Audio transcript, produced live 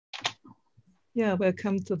Yeah,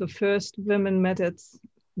 welcome to the first Women Matters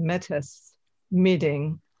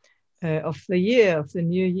meeting of the year, of the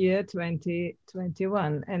new year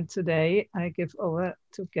 2021. And today I give over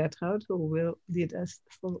to Gertraud, who will lead us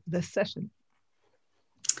through this session.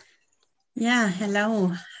 Yeah,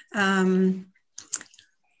 hello.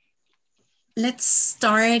 Let's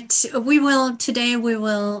start. Today we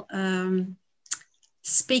will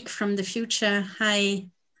speak from the future. Hi.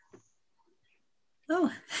 Oh,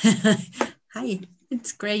 hi.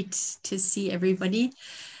 It's great to see everybody.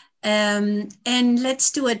 And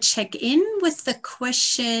let's do a check-in with the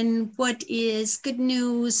question, what is good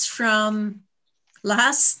news from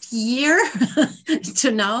last year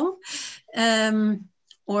to now?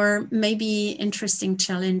 Or maybe interesting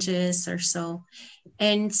challenges or so.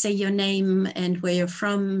 And say your name and where you're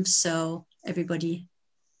from, so everybody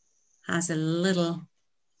has a little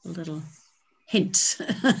hint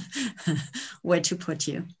where to put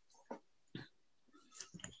you.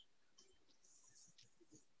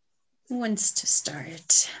 Who wants to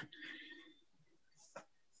start?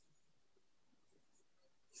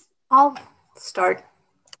 I'll start.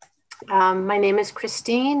 My name is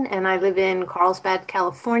Christine, and I live in Carlsbad,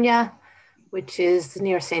 California, which is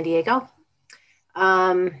near San Diego.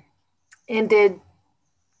 Ended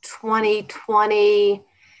 2020,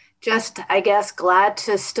 just, I guess, glad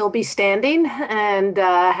to still be standing and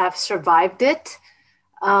have survived it.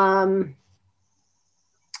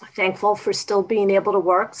 Thankful for still being able to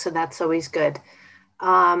work, so that's always good.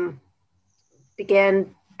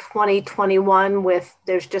 Began 2021 with,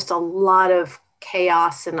 there's just a lot of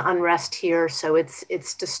chaos and unrest here, so it's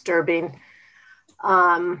disturbing.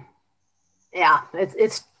 Yeah,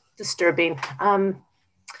 it's disturbing.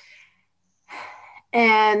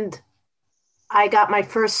 And I got my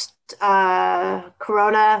first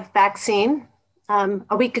corona vaccine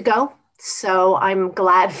a week ago, so I'm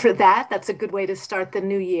glad for that. That's a good way to start the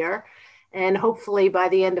new year. And hopefully by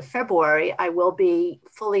the end of February, I will be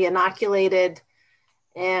fully inoculated.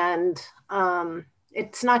 And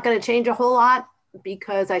it's not going to change a whole lot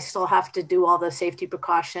because I still have to do all the safety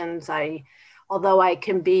precautions. Although I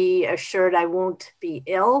can be assured I won't be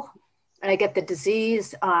ill and I get the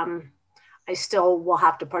disease, I still will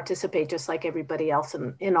have to participate just like everybody else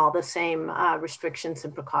in all the same restrictions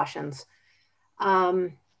and precautions.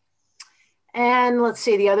 And let's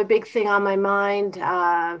see, the other big thing on my mind,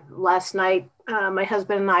 last night, my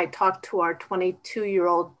husband and I talked to our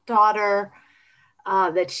 22-year-old daughter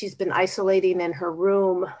that she's been isolating in her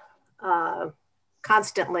room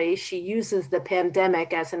constantly. She uses the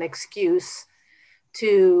pandemic as an excuse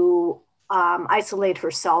to isolate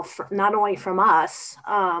herself, not only from us,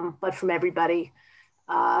 but from everybody.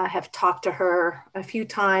 Have talked to her a few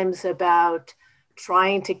times about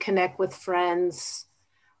trying to connect with friends,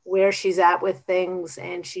 where she's at with things,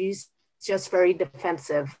 and she's just very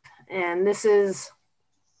defensive. And this is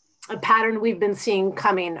a pattern we've been seeing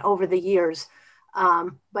coming over the years,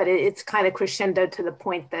 but it's kind of crescendo to the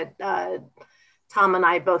point that Tom and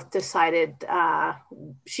I both decided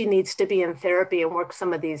she needs to be in therapy and work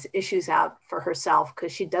some of these issues out for herself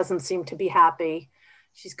because she doesn't seem to be happy.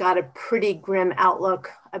 She's got a pretty grim outlook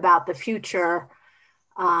about the future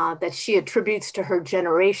that she attributes to her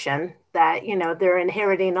generation, that, you know, they're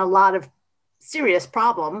inheriting a lot of serious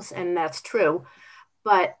problems, and that's true.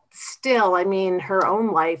 But still, I mean, her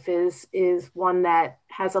own life is one that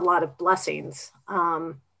has a lot of blessings.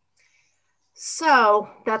 So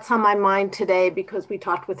that's on my mind today because we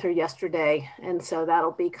talked with her yesterday. And so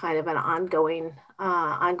that'll be kind of an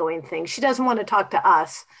ongoing thing. She doesn't want to talk to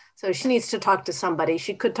us, so she needs to talk to somebody.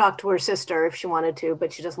 She could talk to her sister if she wanted to,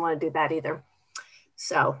 but she doesn't want to do that either.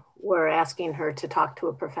 So we're asking her to talk to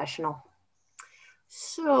a professional.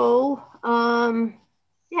 So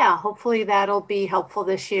yeah, hopefully that'll be helpful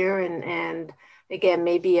this year. And again,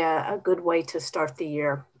 maybe a good way to start the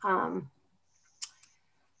year.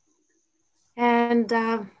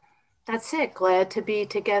 That's it. Glad to be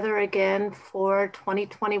together again for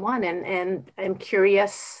 2021, and I'm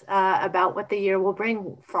curious about what the year will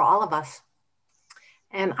bring for all of us.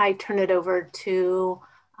 And I turn it over to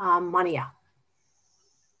Monia.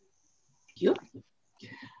 Thank you.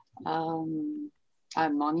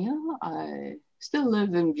 I'm Monia. I still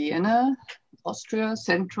live in Vienna, Austria,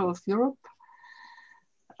 central of Europe.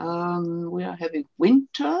 We are having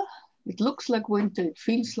winter. It looks like winter, it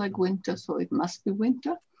feels like winter, so it must be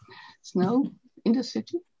winter. Snow in the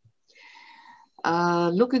city.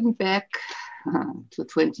 Looking back to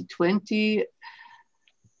 2020,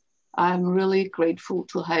 I'm really grateful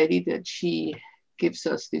to Heidi that she gives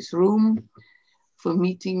us this room for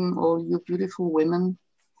meeting all you beautiful women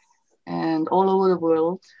and all over the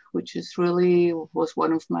world, which is really was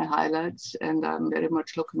one of my highlights. And I'm very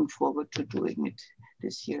much looking forward to doing it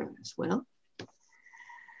this year as well.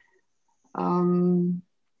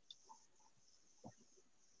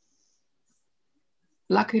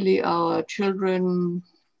 Luckily, our children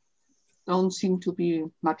don't seem to be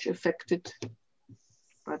much affected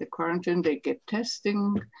by the quarantine. They get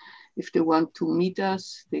testing. If they want to meet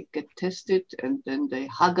us, they get tested and then they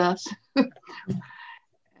hug us.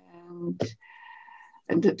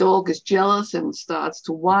 and the dog is jealous and starts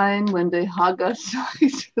to whine when they hug us.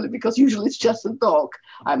 Because usually it's just a dog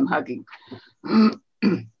I'm hugging.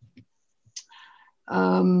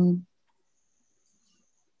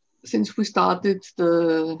 Since we started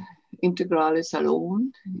the Integrale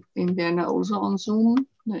Salon in Vienna also on Zoom,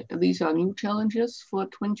 these are new challenges for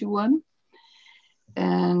 21.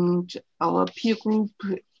 And our peer group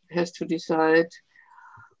has to decide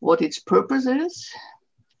what its purpose is.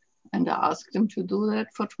 And I asked them to do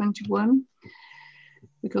that for 21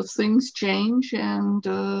 because things change. And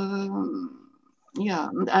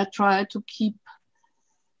and I try to keep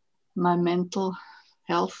my mental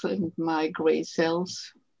health and my gray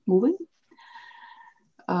cells moving.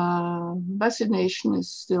 Vaccination is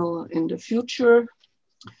still in the future.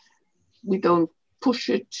 We don't push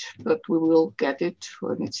it, but we will get it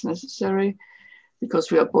when it's necessary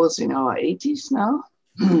because we are both in our 80s now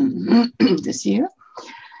this year.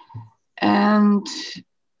 And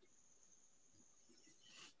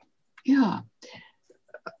yeah,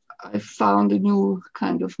 I found a new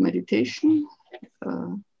kind of meditation,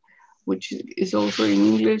 which is also in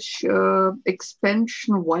English,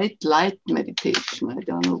 expansion white light meditation. I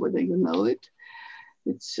don't know whether you know it.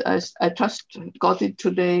 I just got it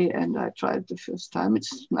today and I tried the first time.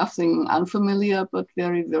 It's nothing unfamiliar, but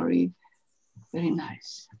very, very, very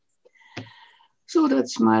nice. So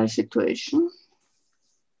that's my situation.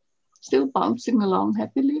 Still bouncing along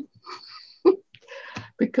happily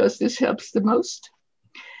because this helps the most.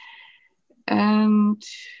 And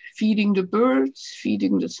feeding the birds,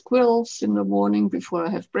 feeding the squirrels in the morning before I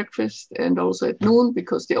have breakfast, and also at noon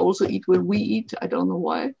because they also eat when we eat. I don't know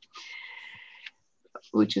why,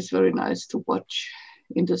 which is very nice to watch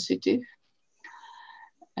in the city.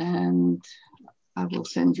 And I will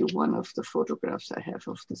send you one of the photographs I have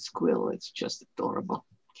of the squirrel. It's just adorable.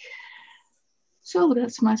 So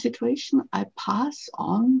that's my situation. I pass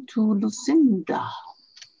on to Lucinda.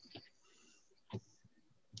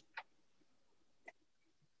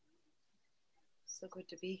 So good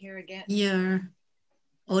to be here again. Your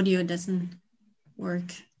audio doesn't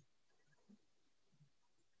work.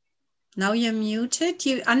 Now you're muted.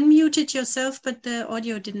 You unmuted yourself, but the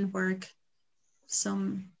audio didn't work.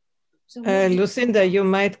 Lucinda, you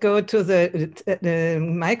might go to the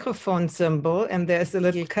microphone symbol, and there's a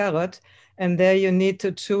little carrot, and there you need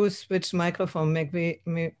to choose which microphone.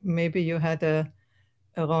 Maybe you had a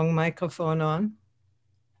wrong microphone on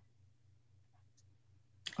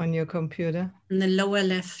your computer. In the lower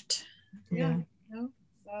left. Yeah.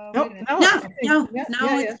 No,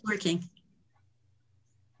 it's working.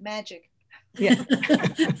 Magic. Yeah.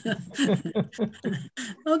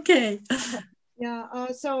 Okay. Yeah.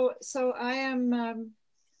 So I am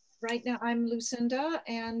right now. I'm Lucinda,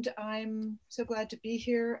 and I'm so glad to be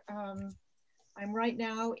here. I'm right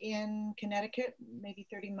now in Connecticut, maybe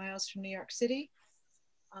 30 miles from New York City.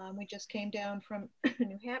 We just came down from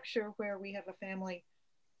New Hampshire, where we have a family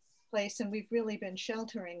place, and we've really been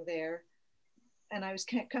sheltering there. And I was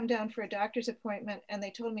come down for a doctor's appointment, and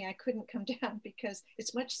they told me I couldn't come down because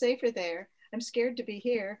it's much safer there. I'm scared to be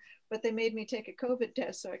here, but they made me take a COVID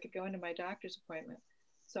test so I could go into my doctor's appointment.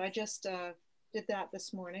 So I just did that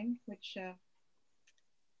this morning, which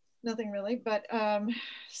nothing really, but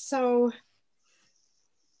so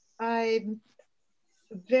I'm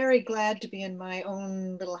very glad to be in my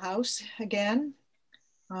own little house again.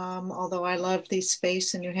 Although I love the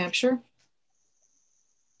space in New Hampshire.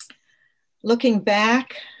 Looking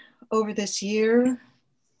back over this year,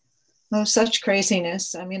 such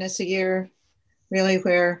craziness. I mean, it's a year really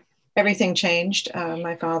where everything changed.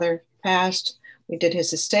 My father passed, we did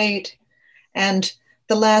his estate, and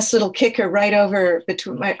the last little kicker right over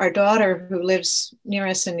between our daughter, who lives near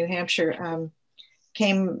us in New Hampshire,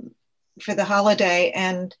 came for the holiday,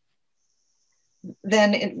 and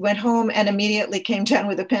then it went home and immediately came down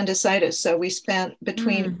with appendicitis. So we spent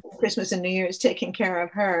between Christmas and New Year's taking care of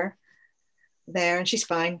her there, and she's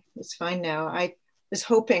fine. It's fine now. I was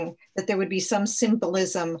hoping that there would be some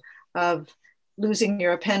symbolism of losing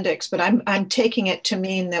your appendix, but I'm taking it to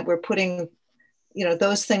mean that we're putting,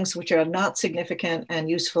 those things which are not significant and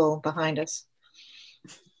useful behind us.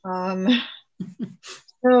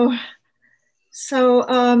 So So,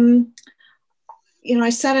 I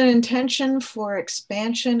set an intention for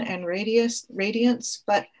expansion and radiance,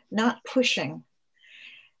 but not pushing.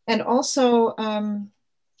 And also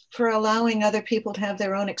for allowing other people to have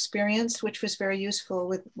their own experience, which was very useful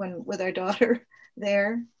with our daughter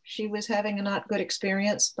there. She was having a not good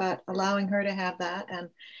experience, but allowing her to have that and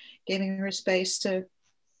giving her space to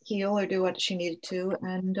heal or do what she needed to.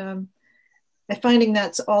 And finding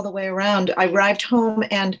that's all the way around. I arrived home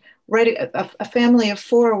and a family of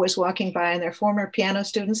 4 was walking by, and they're former piano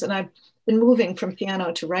students, and I've been moving from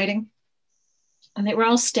piano to writing. And they were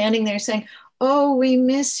all standing there saying, "Oh, we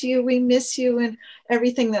miss you, and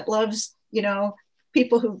everything that loves,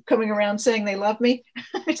 people who coming around saying they love me."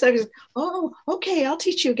 So I was, "Oh, okay, I'll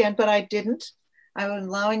teach you again," but I didn't. I was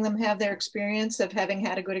allowing them have their experience of having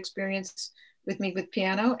had a good experience with me with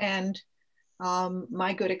piano, and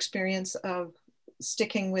my good experience of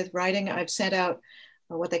sticking with writing. I've sent out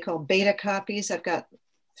what they call beta copies. I've got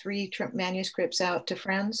 3 manuscripts out to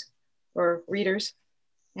friends or readers,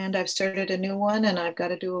 and I've started a new one, and I've got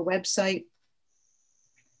to do a website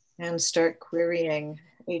and start querying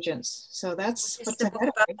agents. So that's what's ahead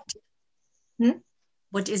of me.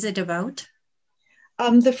 What is it about?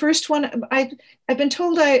 The first one, I've been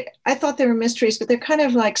told I thought they were mysteries, but they're kind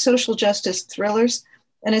of like social justice thrillers.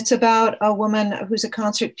 And it's about a woman who's a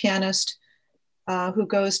concert pianist who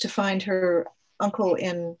goes to find her uncle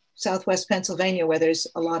in Southwest Pennsylvania, where there's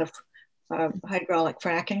a lot of hydraulic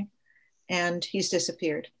fracking, and he's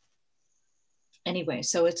disappeared. Anyway,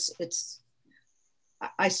 so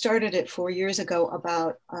I started it 4 years ago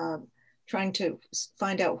about trying to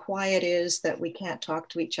find out why it is that we can't talk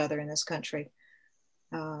to each other in this country.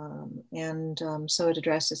 So it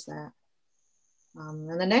addresses that.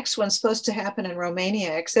 And the next one's supposed to happen in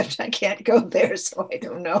Romania, except I can't go there, so I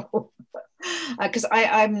don't know. Because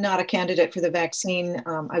I'm not a candidate for the vaccine.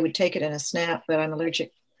 I would take it in a snap, but I'm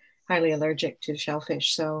highly allergic to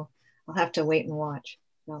shellfish, so I'll have to wait and watch.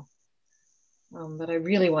 So, but I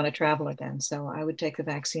really want to travel again, so I would take the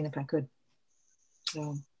vaccine if I could.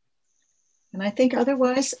 So, and I think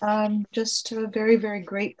otherwise, I'm just very, very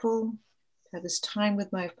grateful to have this time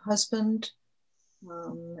with my husband,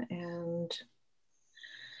 and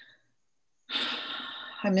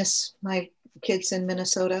I miss my kids in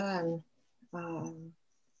Minnesota and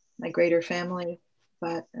my greater family,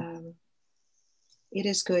 but it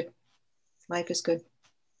is good. Life is good.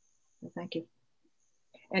 So thank you.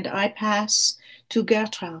 And I pass to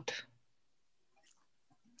Gertraud.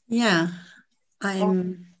 Yeah,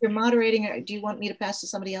 You're moderating. Do you want me to pass to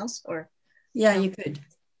somebody else, or? Yeah, you could.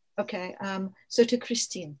 Okay. So to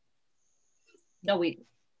Christine. No,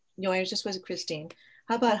 I just was Christine.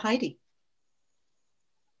 How about Heidi?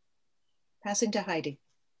 Passing to Heidi.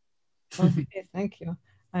 Okay, thank you.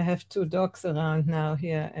 I have 2 dogs around now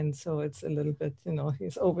here, and so it's a little bit,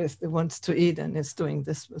 he's always the wants to eat and is doing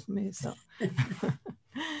this with me. So,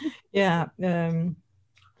 yeah.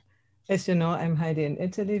 As you know, I'm Heidi in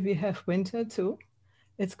Italy. We have winter too.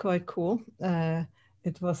 It's quite cool.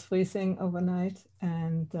 It was freezing overnight,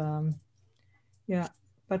 and yeah,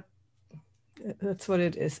 but that's what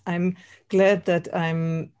it is. I'm glad that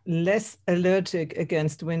I'm less allergic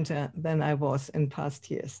against winter than I was in past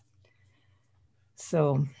years.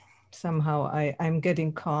 So somehow I'm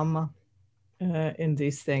getting calmer in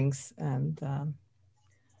these things, and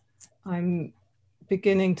I'm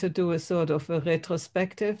beginning to do a sort of a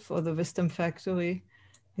retrospective for the Wisdom Factory.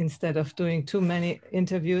 Instead of doing too many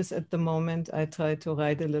interviews at the moment, I try to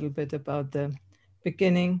write a little bit about the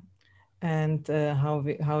beginning and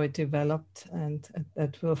how it developed, and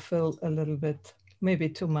that will fill a little bit, maybe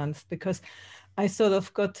 2 months, because I sort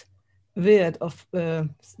of got weird of,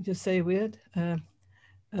 you say weird?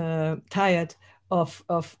 Tired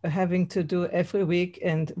of having to do every week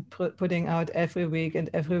and putting out every week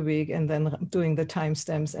and then doing the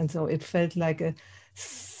timestamps. And so it felt like a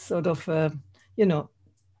sort of,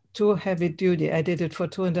 too heavy duty. I did it for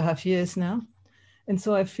 2.5 years now. And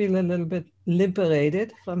so I feel a little bit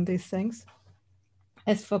liberated from these things.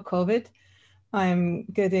 As for COVID, I'm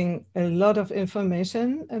getting a lot of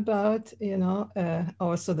information about,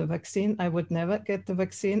 also the vaccine. I would never get the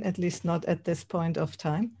vaccine, at least not at this point of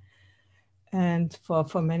time. And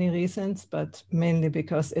for many reasons, but mainly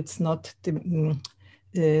because it's not,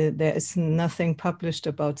 there is nothing published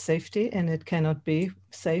about safety, and it cannot be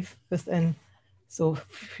safe within so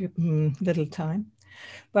little time.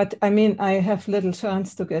 But I mean, I have little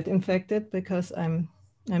chance to get infected because I'm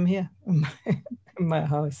here in my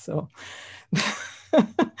house. So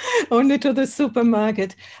only to the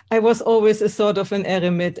supermarket. I was always a sort of an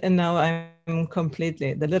eremit, and now I'm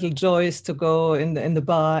completely. The little joys to go in the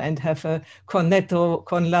bar and have a cornetto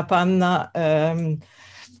con la panna.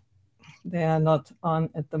 They are not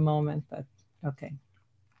on at the moment, but okay.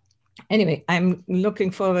 Anyway, I'm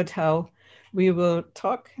looking forward how we will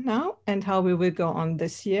talk now and how we will go on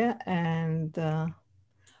this year. And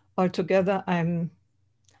altogether,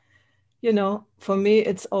 for me,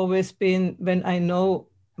 it's always been when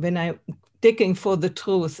I'm digging for the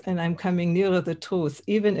truth and I'm coming nearer the truth,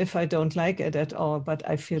 even if I don't like it at all, but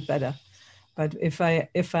I feel better. But if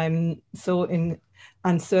I'm so in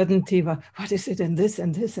uncertainty, what is it in this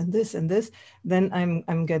and this and this and this, then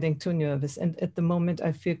I'm getting too nervous. And at the moment,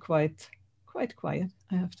 I feel quite quiet,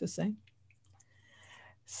 I have to say.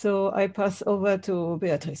 So I pass over to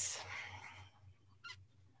Beatrice.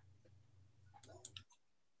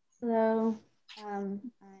 Hello, I'm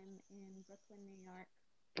in Brooklyn, New York.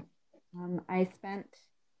 I spent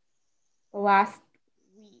the last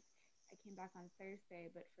week, I came back on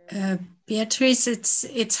Thursday, but for Beatrice,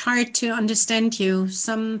 it's hard to understand you.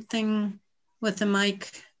 Something with the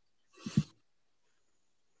mic.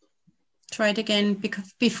 Try it again,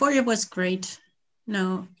 because before it was great.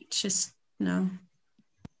 No, just no.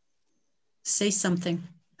 Say something.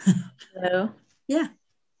 Hello? Yeah,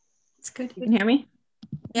 it's good. You can hear me?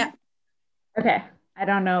 Yeah. Okay, I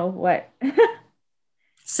don't know what.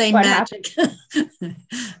 Say what magic.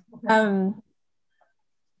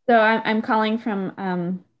 So I'm calling from,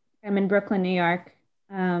 I'm in Brooklyn, New York.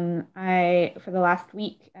 For the last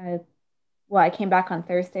week, I came back on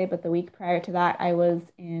Thursday, but the week prior to that, I was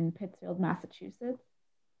in Pittsfield, Massachusetts,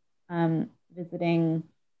 visiting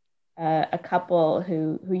a couple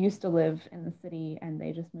who used to live in the city, and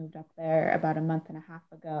they just moved up there about a month and a half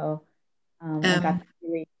ago. Can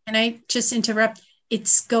I just interrupt?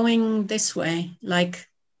 It's going this way, like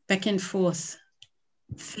back and forth,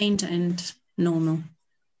 faint and normal.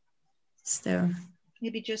 Is there?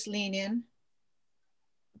 Maybe just lean in.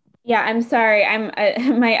 Yeah, I'm sorry.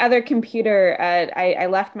 My other computer. I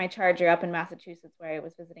left my charger up in Massachusetts where I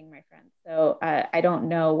was visiting my friends. So I don't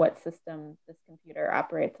know what system this computer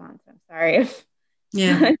operates on. So I'm sorry if.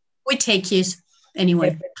 Yeah, we take you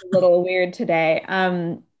anyway. It's a little weird today.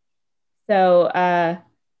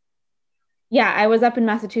 Yeah, I was up in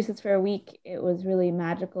Massachusetts for a week. It was really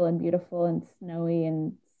magical and beautiful and snowy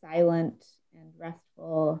and silent and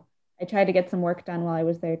restful. I tried to get some work done while I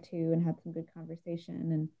was there too and had some good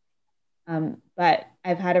conversation. But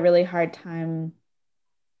I've had a really hard time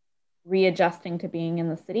readjusting to being in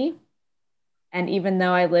the city. And even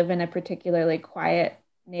though I live in a particularly quiet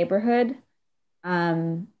neighborhood,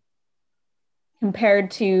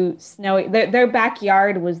 compared to snowy, their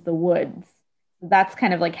backyard was the woods. That's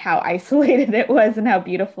kind of like how isolated it was and how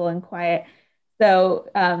beautiful and quiet. So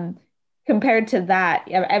compared to that,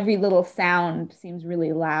 every little sound seems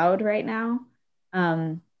really loud right now.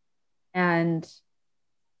 And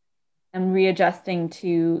I'm readjusting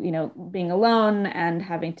to, being alone and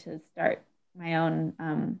having to start my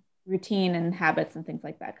own routine and habits and things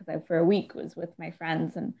like that. Because I, for a week, was with my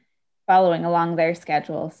friends and following along their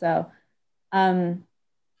schedule. So the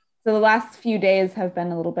last few days have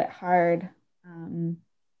been a little bit hard.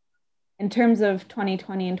 In terms of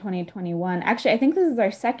 2020 and 2021, actually, I think this is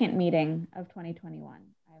our second meeting of 2021.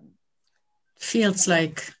 Feels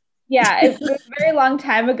like. Yeah, it was a very long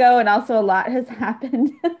time ago, and also a lot has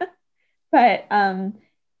happened. But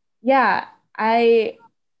yeah,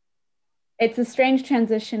 it's a strange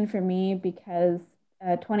transition for me because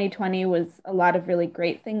 2020 was a lot of really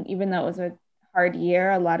great things, even though it was a hard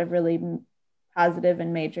year, a lot of really positive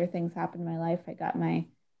and major things happened in my life. I got my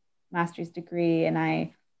master's degree and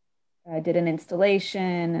I did an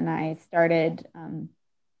installation and I started,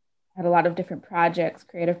 had a lot of different projects,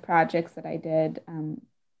 creative projects that I did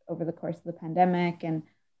over the course of the pandemic. And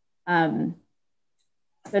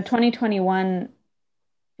so 2021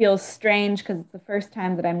 feels strange because it's the first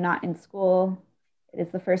time that I'm not in school. It is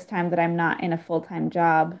the first time that I'm not in a full-time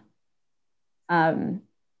job. And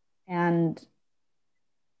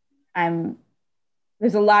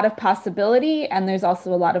there's a lot of possibility and there's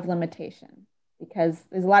also a lot of limitation because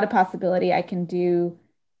there's a lot of possibility. I can do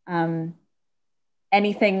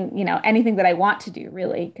anything that I want to do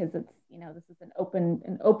really, because it's, this is an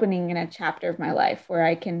opening in a chapter of my life where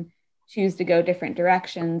I can choose to go different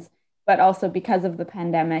directions, but also because of the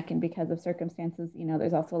pandemic and because of circumstances,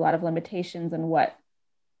 there's also a lot of limitations on what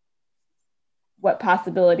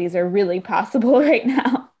possibilities are really possible right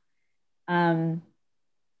now.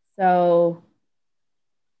 So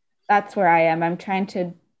that's where I am. I'm trying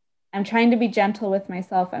to be gentle with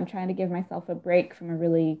myself. I'm trying to give myself a break from a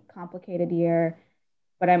really complicated year.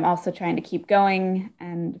 but I'm also trying to keep going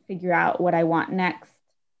and figure out what I want next,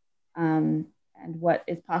 and what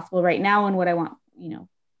is possible right now and what I want,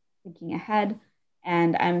 thinking ahead.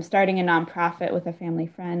 And I'm starting a nonprofit with a family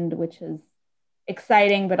friend, which is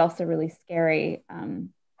exciting, but also really scary.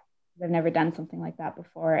 I've never done something like that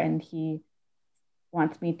before. And he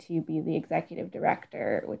wants me to be the executive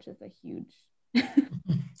director, which is a huge,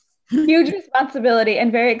 huge responsibility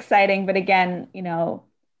and very exciting. But again,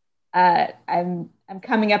 I'm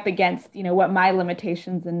coming up against, what my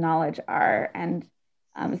limitations and knowledge are. And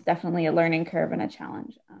it's definitely a learning curve and a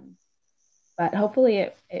challenge. But hopefully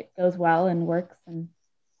it goes well and works. And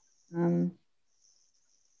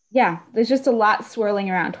yeah, there's just a lot swirling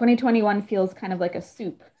around. 2021 feels kind of like a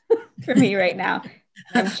soup for me right now.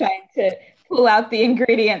 I'm trying to pull out the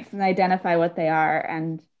ingredients and identify what they are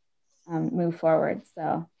and move forward.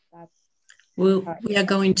 So that's we are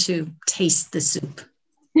going to taste the soup.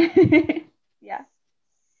 Yeah.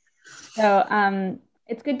 So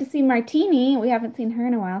it's good to see Martini. We haven't seen her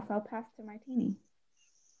in a while, so I'll pass to Martini.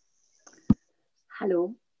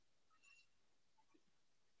 Hallo.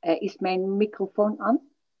 Ist mein Mikrofon an?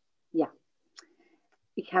 Ja.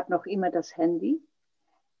 Ich habe noch immer das Handy.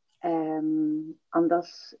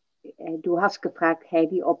 Anders, du hast gefragt,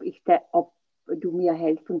 Heidi, ob du mir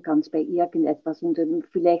helfen kannst bei irgendetwas. Und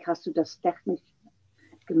vielleicht hast du das technisch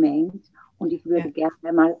gemeint. Und ich würde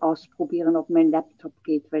gerne mal ausprobieren, ob mein Laptop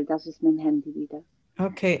geht, weil das ist mein Handy wieder.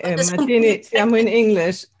 Okay, Martini, siamo in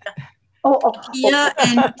English. Oh. Yeah,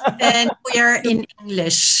 and we are in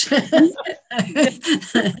English.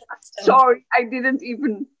 Sorry, I didn't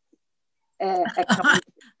even.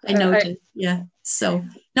 I noticed. Yeah. So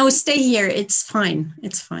no, stay here. It's fine.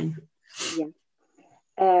 It's fine. Yeah.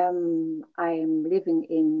 I'm living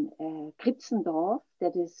in Kritzendorf,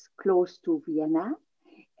 that is close to Vienna.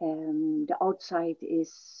 The outside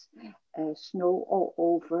is snow all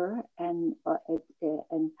over, and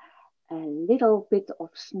a little bit of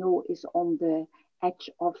snow is on the edge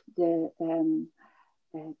of the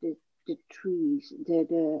trees,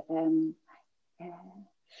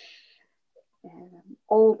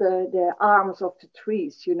 all the arms of the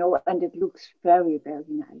trees, and it looks very, very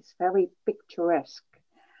nice, very picturesque.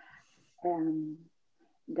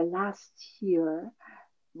 The last year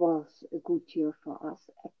was a good year for us,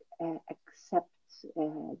 except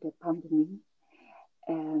the pandemic.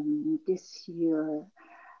 This year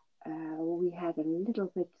we had a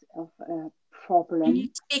little bit of a problem. Can you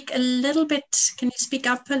speak a little bit? Can you speak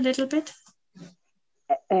up a little bit?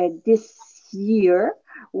 This year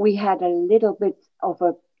we had a little bit of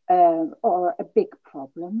or a big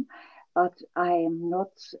problem, but I am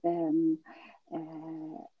not.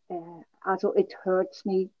 Also, it hurts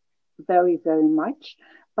me very, very much,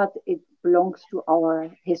 but it belongs to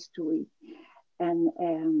our history, and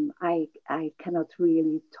I cannot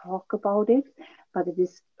really talk about it, but it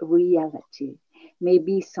is reality.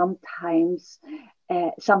 Maybe sometime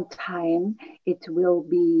it will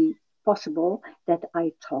be possible that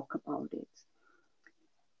I talk about it.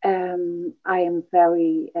 I am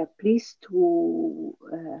very pleased to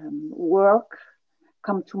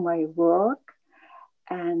come to my work.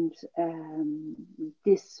 And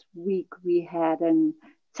this week we had a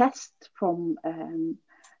test and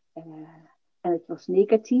it was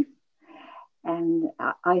negative. And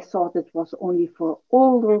I thought it was only for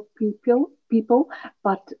older people,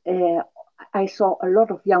 but I saw a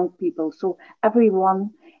lot of young people. So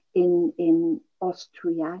everyone in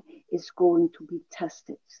Austria is going to be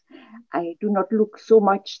tested. I do not look so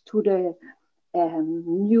much to the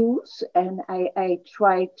news, and I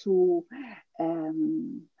try to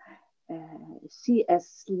see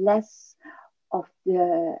as less of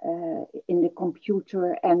the in the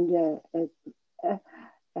computer and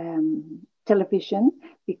television,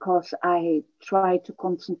 because I try to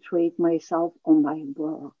concentrate myself on my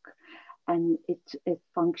work, and it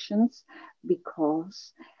functions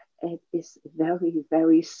because it is very,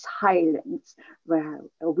 very silent where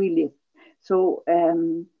we live. So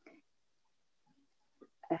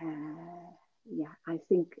yeah, I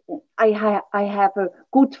think I have a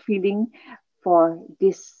good feeling for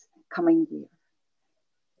this coming year,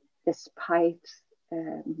 despite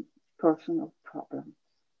personal problems.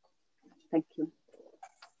 Thank you.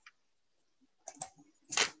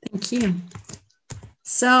 Thank you.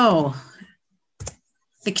 So,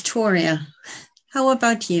 Victoria, how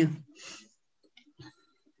about you?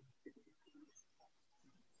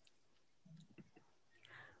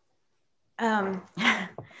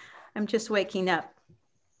 I'm just waking up.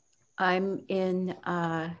 I'm in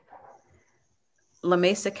La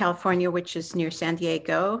Mesa, California, which is near San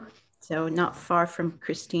Diego, so not far from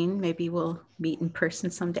Christine. Maybe we'll meet in person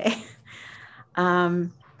someday.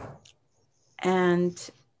 And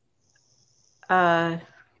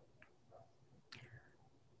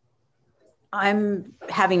I'm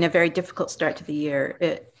having a very difficult start to the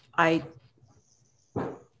year. I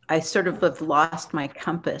sort of have lost my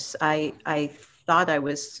compass. I thought I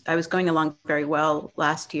was going along very well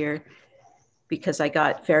last year because I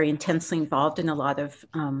got very intensely involved in a lot of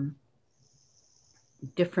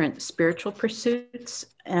different spiritual pursuits,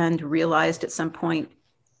 and realized at some point,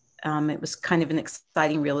 it was kind of an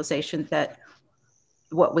exciting realization that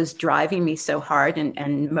what was driving me so hard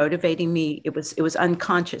and motivating me, it was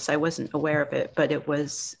unconscious. I wasn't aware of it, but it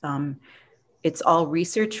was, it's all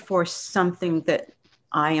research for something that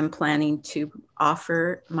I am planning to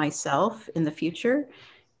offer myself in the future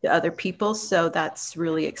to other people. So that's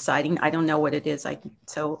really exciting. I don't know what it is.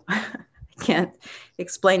 So I can't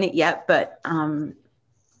explain it yet, but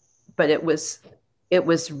it was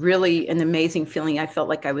really an amazing feeling. I felt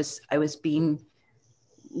like I was being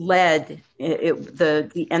led.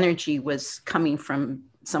 The energy was coming from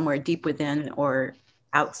somewhere deep within or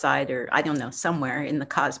outside, or I don't know, somewhere in the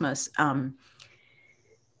cosmos.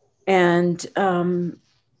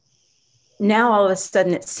 Now all of a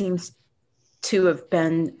sudden it seems to have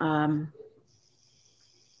been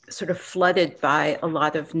sort of flooded by a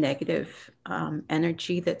lot of negative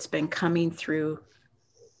energy that's been coming through.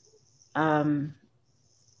 All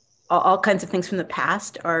kinds of things from the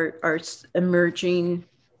past are emerging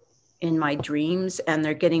in my dreams, and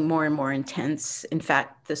they're getting more and more intense. In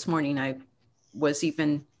fact, this morning last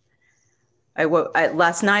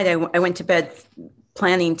night I went to bed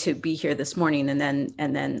planning to be here this morning, and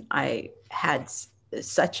then I had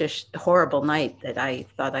such a horrible night that I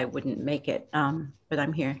thought I wouldn't make it, but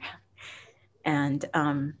I'm here, and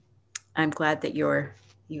I'm glad that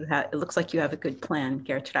it looks like you have a good plan,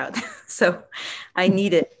 Gertraud. So I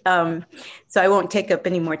need it. So I won't take up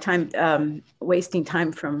any more time, wasting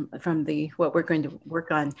time from what we're going to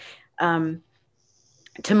work on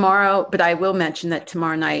tomorrow. But I will mention that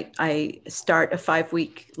tomorrow night I start a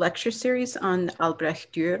 5-week lecture series on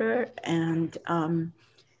Albrecht Dürer, and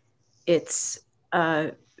it's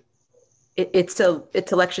a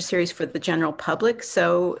lecture series for the general public.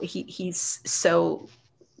 So he's so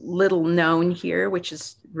little known here, which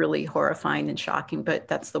is really horrifying and shocking, but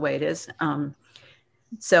that's the way it is.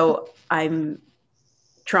 So I'm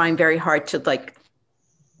trying very hard to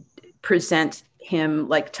present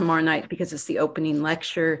him tomorrow night, because it's the opening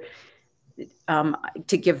lecture,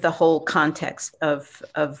 to give the whole context of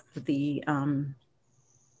the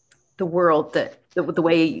world, that the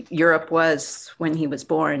way Europe was when he was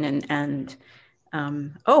born, and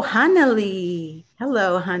oh, Hanali,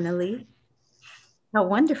 hello, Hanali. How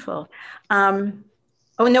wonderful. Oh,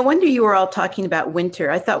 no wonder you were all talking about winter.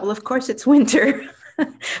 I thought, well, of course it's winter.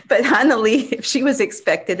 But Hanali, if she was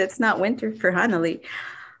expected, it's not winter for Hanali.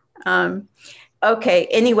 Okay,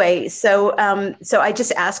 anyway, so I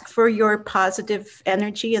just ask for your positive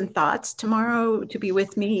energy and thoughts tomorrow to be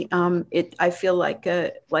with me. I feel like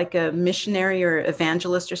a missionary or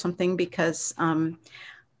evangelist or something, because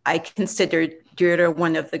I consider Dürer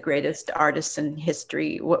one of the greatest artists in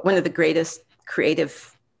history, one of the greatest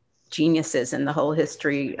creative geniuses in the whole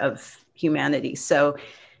history of humanity. So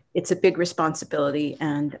it's a big responsibility,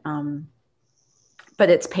 and but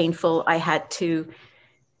it's painful. I had to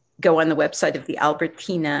go on the website of the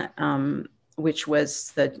Albertina, which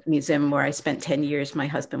was the museum where I spent 10 years. My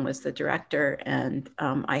husband was the director, and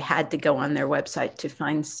I had to go on their website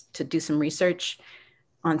to do some research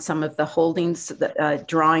on some of the holdings,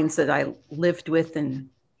 drawings that I lived with and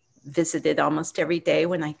visited almost every day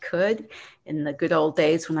when I could, in the good old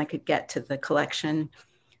days when I could get to the collection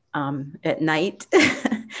at night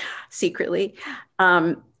secretly.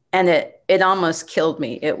 And it almost killed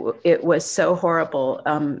me. It was so horrible.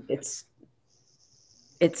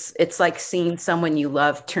 It's like seeing someone you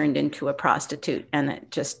love turned into a prostitute, and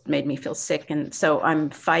it just made me feel sick. And so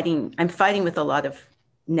I'm fighting with a lot of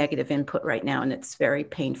negative input right now, and it's very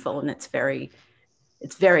painful, and it's very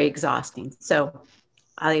exhausting. So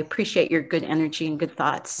I appreciate your good energy and good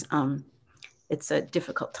thoughts. It's a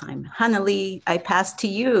difficult time. Hanali, I pass to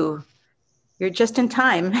you. You're just in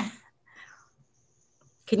time.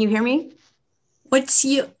 Can you hear me?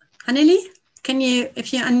 Hanali?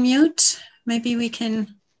 If you unmute, maybe we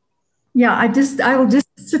can. Yeah, I will just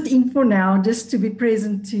sit in for now, just to be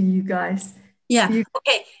present to you guys. Yeah.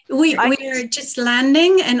 Okay. We're just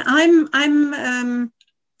landing, and I'm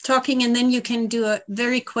talking, and then you can do a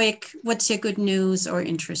very quick, what's your good news or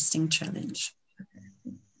interesting challenge?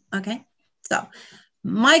 Okay. So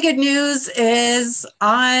my good news is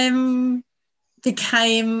I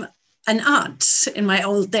became an aunt in my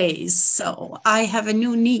old days. So I have a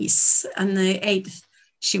new niece on the 8th.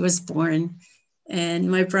 She was born. And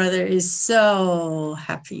my brother is so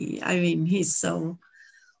happy. I mean, he's so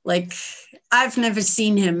like, I've never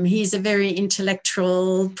seen him. He's a very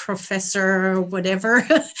intellectual professor, whatever.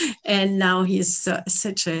 And now he's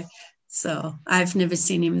so I've never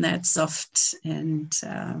seen him that soft. And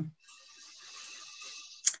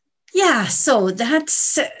yeah, so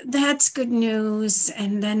that's good news.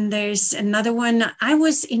 And then there's another one. I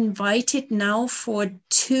was invited now for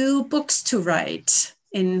 2 books to write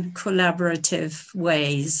in collaborative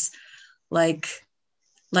ways, like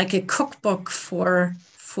a cookbook for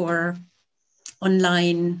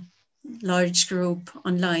online, large group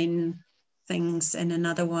online things, and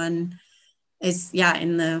another one is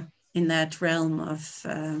in that realm of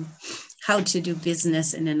how to do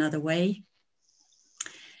business in another way.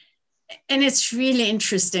 And it's really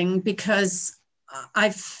interesting because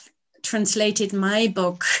I've translated my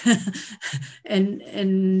book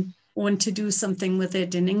and want to do something with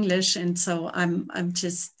it in English. And so I'm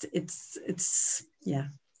just, it's yeah,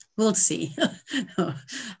 we'll see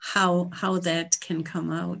how that can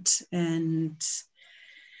come out. And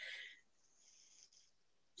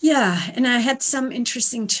yeah, and I had some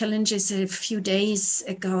interesting challenges a few days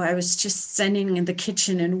ago. I was just standing in the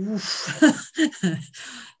kitchen and woof.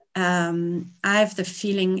 I have the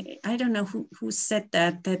feeling, I don't know who said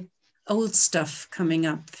that old stuff coming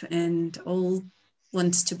up and old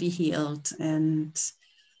wants to be healed, and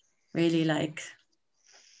really like,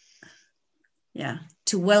 yeah,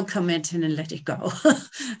 to welcome it and let it go.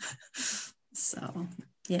 So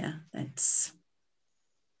yeah, that's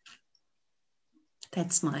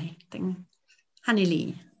my thing.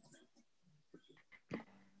 Hanili.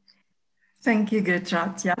 Thank you,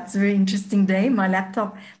 Gertraud. Yeah, it's a very interesting day.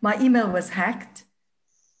 My email was hacked,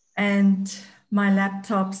 and my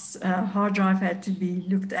laptop's hard drive had to be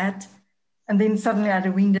looked at. And then suddenly I had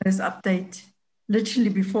a Windows update literally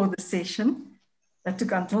before the session. That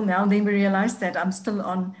took until now. And then we realized that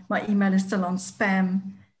my email is still on spam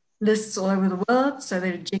lists all over the world. So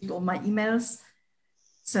they reject all my emails.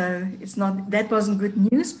 So that wasn't good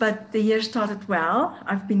news, but the year started well.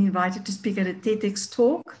 I've been invited to speak at a TEDx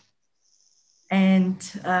talk, and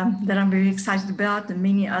that I'm very excited about, and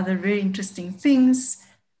many other very interesting things.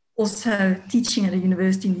 Also teaching at a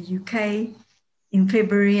university in the UK in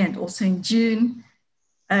February and also in June.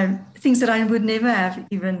 Things that I would never have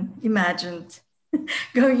even imagined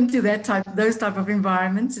going into those type of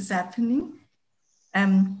environments is happening.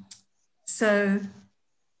 So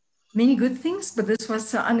many good things, but this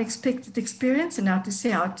was an unexpected experience, and now to see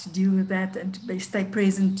how to deal with that and to stay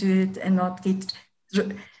present to it and not get,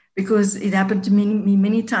 because it happened to me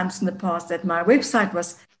many times in the past that my website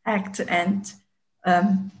was hacked and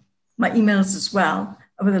my emails as well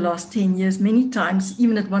over the last 10 years. Many times,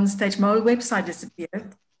 even at one stage, my whole website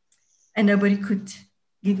disappeared and nobody could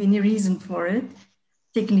give any reason for it,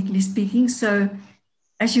 technically speaking. So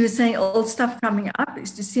as you were saying, old stuff coming up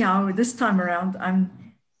is to see how this time around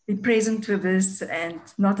I'm be present with this and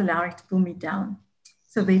not allowing it to pull me down.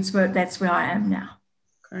 So that's where I am now.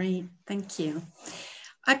 Great, thank you.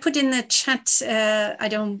 I put in the chat, I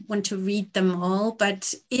don't want to read them all,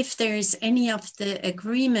 but if there's any of the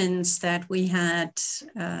agreements that we had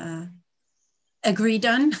agreed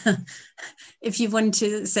on, if you want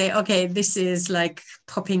to say, okay, this is like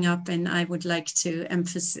popping up and I would like to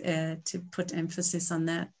put emphasis on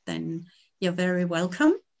that, then you're very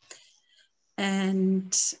welcome.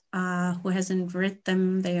 And who hasn't read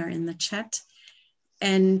them, they are in the chat.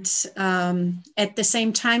 And at the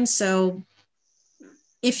same time, so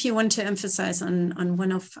if you want to emphasize on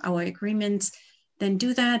one of our agreements, then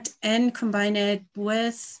do that and combine it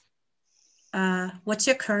with what's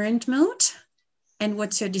your current mood and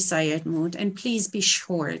what's your desired mood. And please be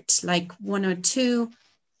short, like 1 or 2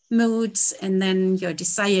 moods, and then your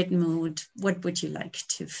desired mood. What would you like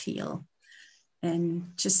to feel?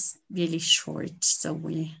 And just really short, so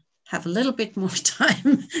we have a little bit more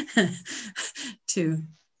time to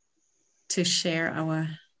share our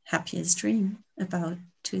happiest dream about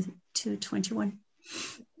 2021.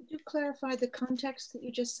 Could you clarify the context that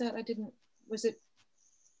you just said? Was it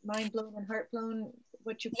mind blown and heart blown?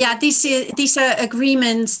 Yeah, these are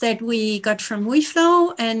agreements that we got from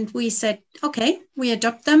WeFlow, and we said, okay, we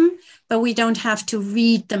adopt them, but we don't have to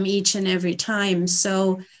read them each and every time.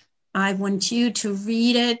 So I want you to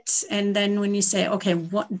read it, and then when you say, okay,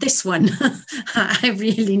 this one I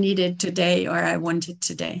really need it today, or I want it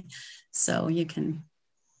today. So you can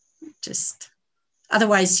just,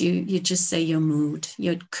 otherwise you just say your mood,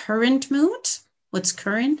 your current mood, what's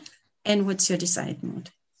current, and what's your desired mood.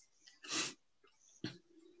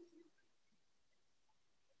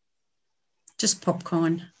 just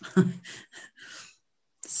popcorn.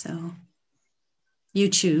 So you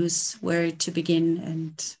choose where to begin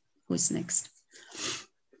and who's next.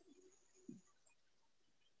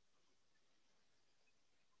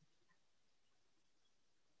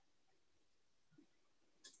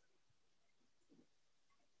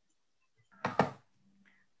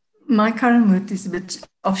 My current mood is a bit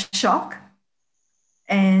of shock,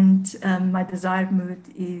 and my desired mood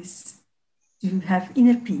is to have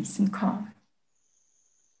inner peace and calm.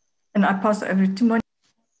 And I pass over to Monia.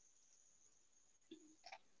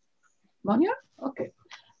 Monia? Okay.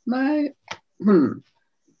 My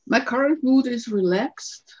current mood is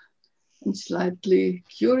relaxed and slightly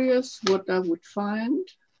curious what I would find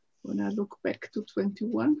when I look back to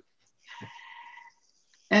 21.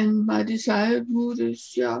 And my desired mood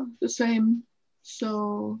is, yeah, the same.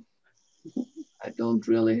 So I don't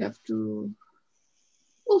really have to,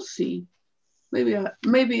 we'll see.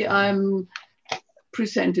 Maybe I'm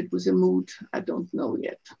presented with a mood I don't know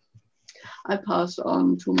yet. I pass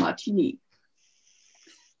on to Martini.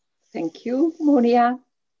 Thank you, Monia.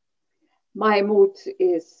 My mood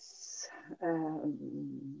is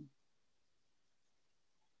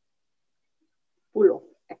full of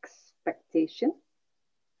expectation.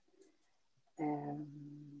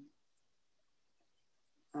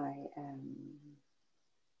 I am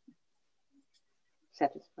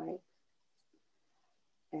satisfied.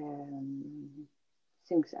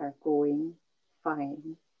 Things are going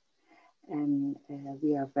fine, and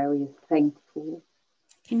we are very thankful.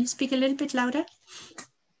 Can you speak a little bit louder?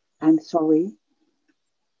 I'm sorry.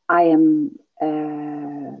 I am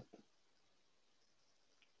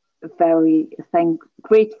very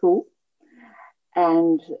grateful,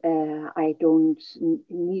 and I don't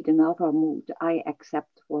need another mood. I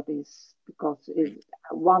accept what is, because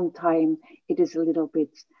one time it is a little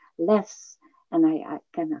bit less, and I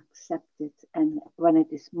can accept it. And when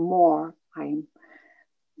it is more, I'm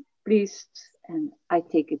pleased, and I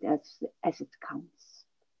take it as it comes.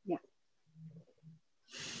 Yeah.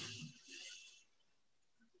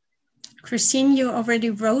 Christine, you already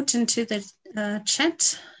wrote into the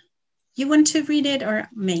chat. You want to read it, or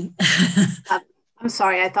me? I'm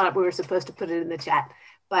sorry, I thought we were supposed to put it in the chat,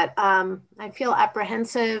 but I feel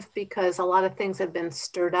apprehensive because a lot of things have been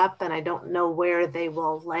stirred up and I don't know where they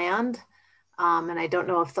will land. And I don't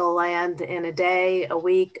know if they'll land in a day, a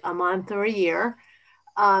week, a month, or a year.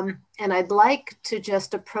 And I'd like to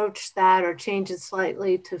just approach that or change it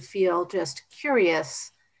slightly to feel just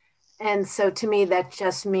curious. And so to me, that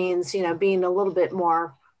just means, you know, being a little bit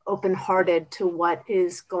more open-hearted to what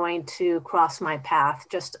is going to cross my path,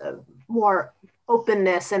 just more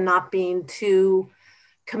openness and not being too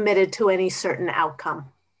committed to any certain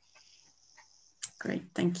outcome. Great,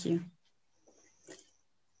 thank you.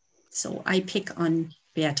 So I pick on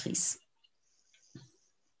Beatrice.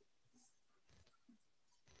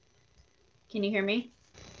 Can you hear me?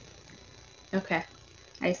 Okay.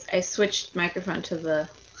 I switched microphone to the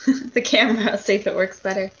the camera. I'll see if it works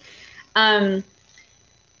better. I'm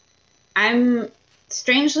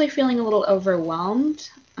strangely feeling a little overwhelmed.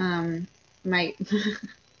 I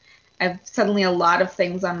have suddenly a lot of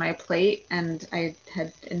things on my plate, and I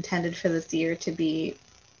had intended for this year to be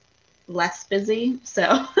less busy,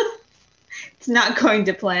 so it's not going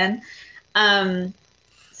to plan.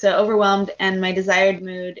 So overwhelmed, and my desired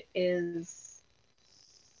mood is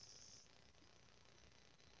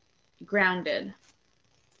grounded.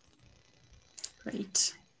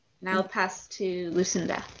 Great. Now I'll pass to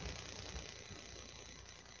Lucinda.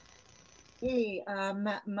 Hey,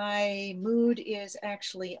 my mood is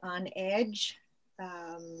actually on edge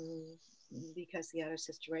because the outer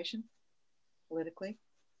situation politically.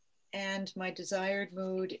 And my desired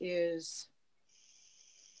mood is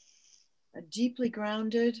deeply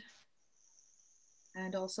grounded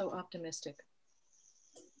and also optimistic.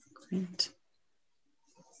 Great.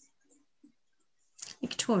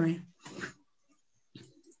 Victoria.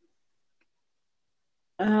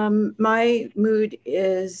 My mood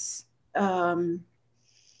is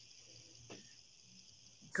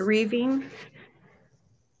grieving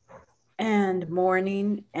and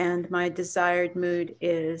mourning, and my desired mood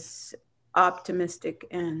is optimistic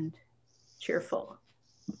and cheerful.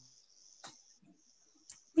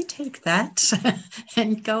 We take that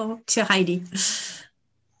and go to Heidi.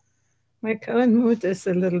 My current mood is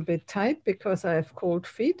a little bit tight because I have cold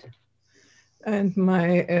feet. And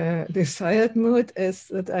my desired mood is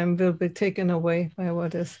that I will be taken away by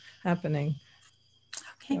what is happening.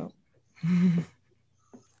 Okay. So.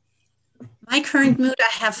 My current mood,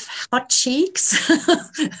 I have hot cheeks.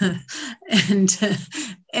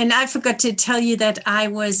 and I forgot to tell you that I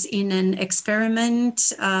was in an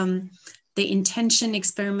experiment the intention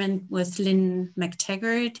experiment with Lynn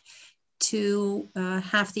McTaggart to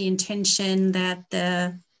have the intention that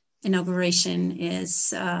the inauguration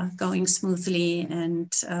is going smoothly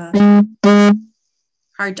and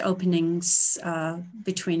heart openings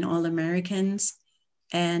between all Americans.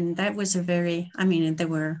 And that was a very, I mean, there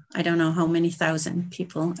were, I don't know how many thousand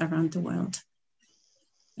people around the world.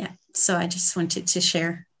 Yeah, so I just wanted to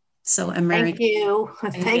share. So American. Thank you.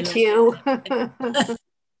 Thank you.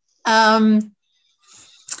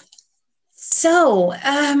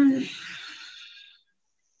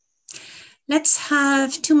 Let's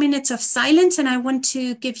have 2 minutes of silence, and I want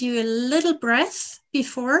to give you a little breath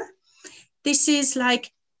before. This is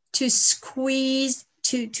like to squeeze,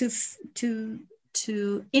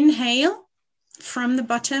 to inhale from the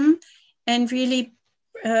bottom and really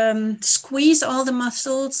squeeze all the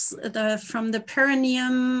muscles from the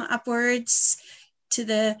perineum upwards to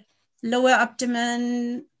the lower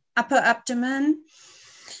abdomen, upper abdomen,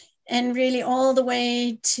 and really all the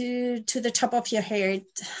way to the top of your head,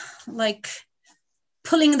 like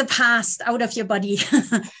pulling the past out of your body.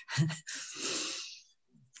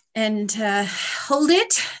 And hold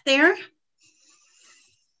it there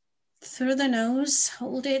through the nose,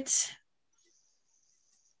 hold it.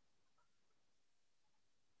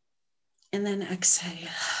 And then exhale.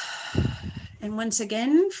 And once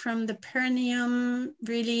again, from the perineum,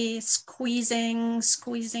 really squeezing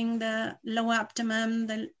the lower abdomen,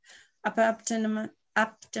 the upper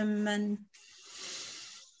abdomen,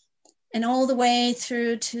 and all the way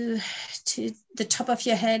through to the top of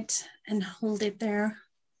your head, and hold it there.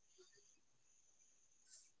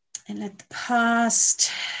 And let the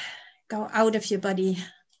past go out of your body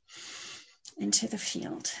into the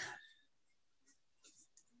field.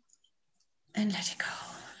 And let it go.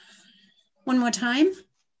 One more time.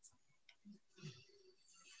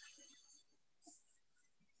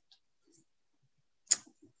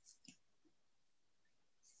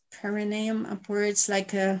 Perineum upwards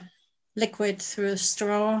like a liquid through a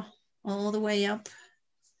straw, all the way up.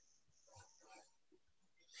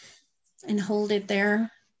 And hold it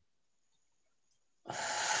there.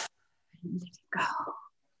 And let it go.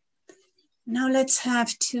 Now let's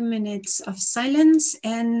have 2 minutes of silence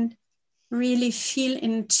and really feel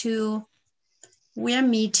into, we're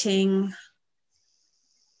meeting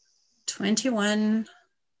 21,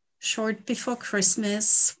 short before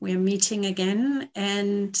Christmas. We're meeting again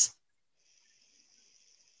and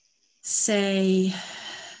say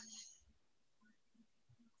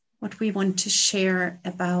what we want to share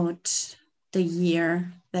about the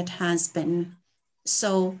year that has been.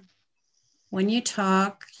 So when you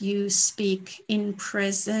talk, you speak in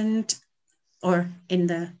present or in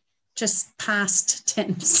the just past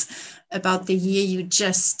tense about the year you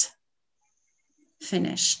just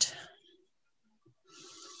finished.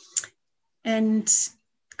 And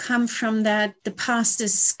come from that, the past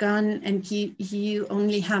is gone and you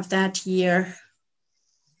only have that year.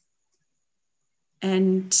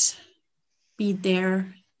 And be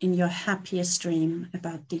there in your happiest dream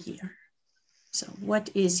about the year. So what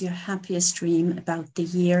is your happiest dream about the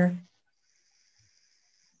year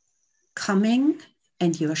coming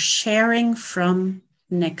and you're sharing from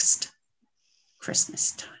next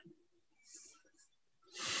Christmas time?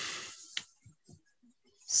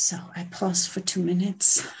 So I pause for 2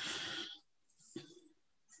 minutes.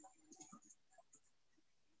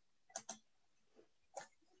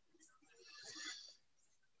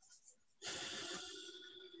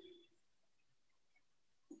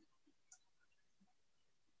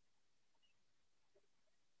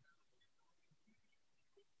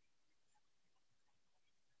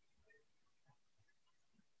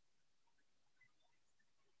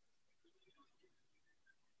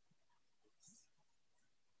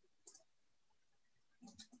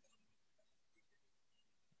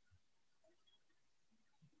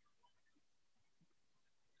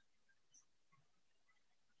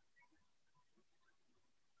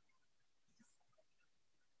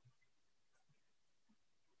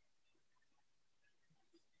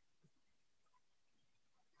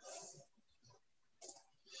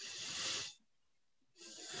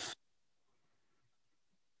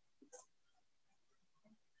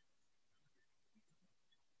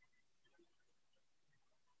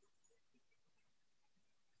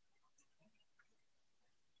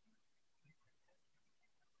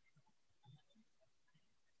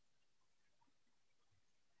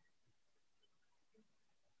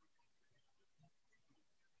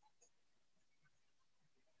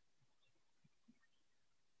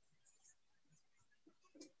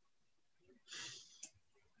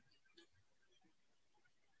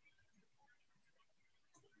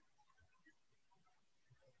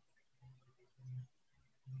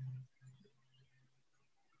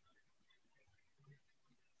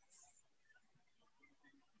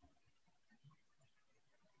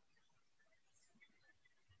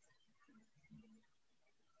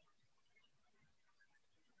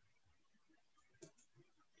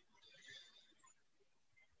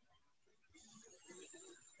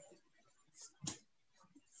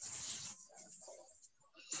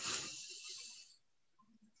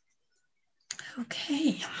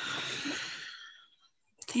 Okay.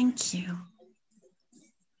 Thank you.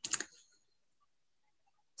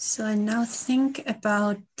 So now think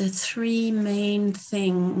about the three main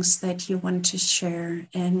things that you want to share.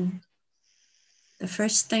 And the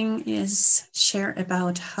first thing is share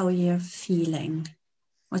about how you're feeling.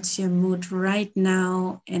 What's your mood right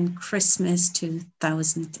now in Christmas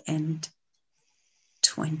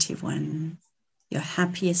 2021? Your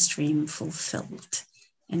happiest dream fulfilled.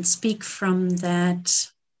 And speak from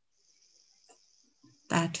that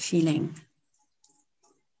feeling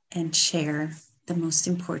and share the most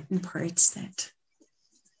important parts that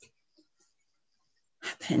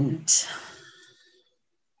happened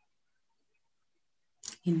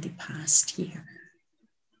in the past year.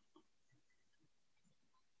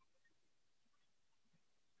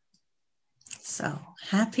 So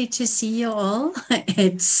happy to see you all.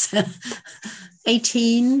 It's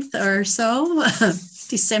 18th or so,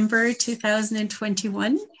 December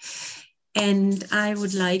 2021. And I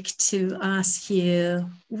would like to ask you,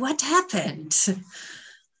 what happened?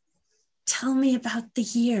 Tell me about the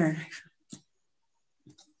year.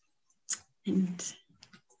 And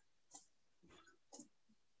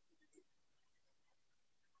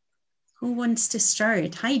who wants to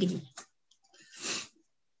start? Heidi.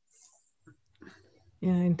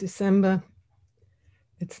 Yeah, in December,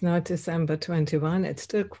 it's now December 21. It's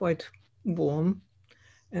still quite warm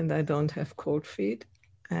and I don't have cold feet.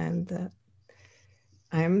 And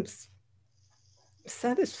I'm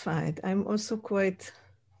satisfied. I'm also quite,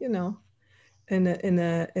 in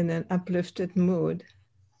an uplifted mood.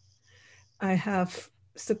 I have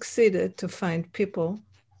succeeded to find people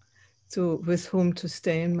with whom to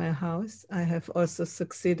stay in my house. I have also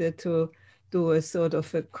succeeded to do a sort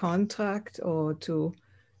of a contract or to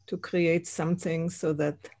create something so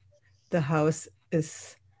that the house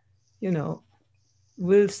is,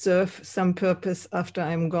 will serve some purpose after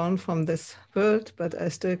I'm gone from this world, but I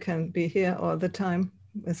still can be here all the time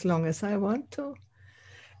as long as I want to.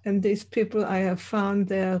 And these people I have found,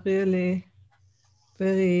 they're really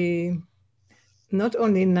very, not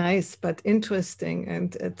only nice, but interesting.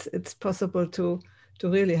 And it's possible to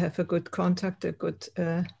really have a good contact, a good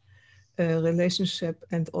relationship.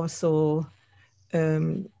 And also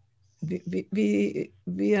we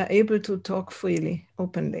are able to talk freely,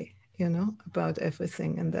 openly, about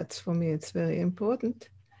everything. And that's, for me, it's very important.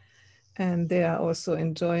 And they are also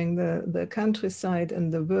enjoying the countryside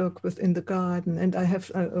and the work within the garden. And I have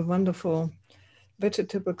a wonderful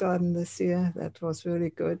vegetable garden this year that was really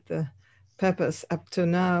good. The peppers up to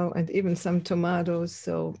now, and even some tomatoes.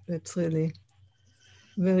 So it's really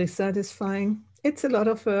very satisfying. It's a lot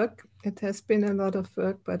of work. It has been a lot of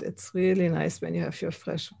work, but it's really nice when you have your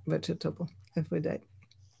fresh vegetable every day.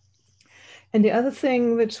 And the other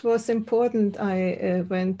thing which was important, I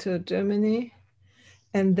went to Germany,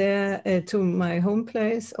 and there to my home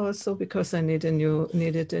place also, because I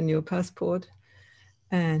needed a new passport.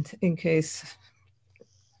 And in case,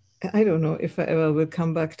 I don't know if I ever will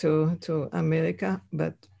come back to America,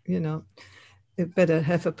 but it better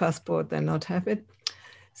have a passport than not have it.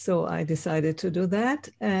 So I decided to do that.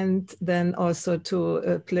 And then also to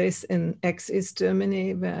a place in ex-East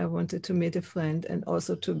Germany where I wanted to meet a friend, and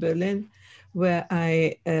also to Berlin, where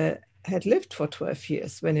I had lived for 12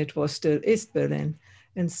 years when it was still East Berlin.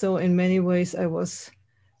 And so in many ways I was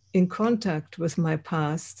in contact with my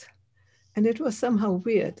past. And it was somehow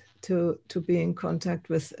weird to be in contact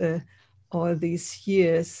with all these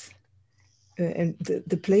years. And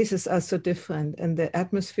the places are so different and the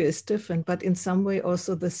atmosphere is different, but in some way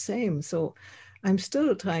also the same. So I'm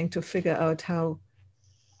still trying to figure out how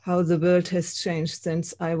the world has changed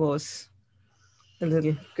since I was a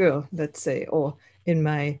little girl, let's say, or in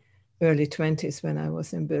my early 20s when I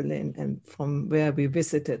was in Berlin, and from where we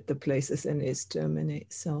visited the places in East Germany.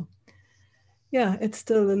 So yeah, it's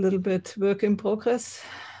still a little bit work in progress,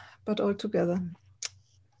 but altogether,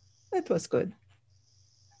 it was good.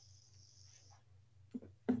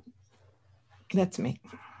 That's me.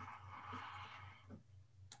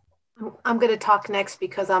 I'm going to talk next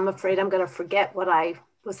because I'm afraid I'm going to forget what I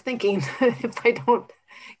was thinking if I don't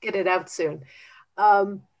get it out soon.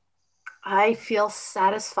 I feel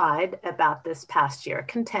satisfied about this past year,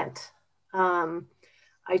 content.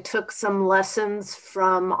 I took some lessons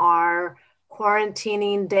from our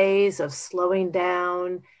quarantining days of slowing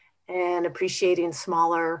down and appreciating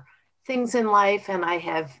smaller things in life, and I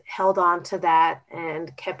have held on to that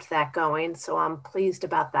and kept that going. So I'm pleased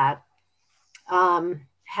about that.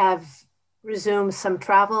 Have resumed some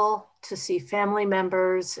travel to see family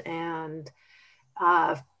members and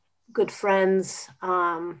good friends.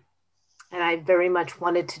 And I very much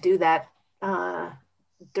wanted to do that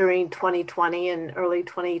during 2020 and early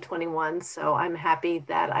 2021. So I'm happy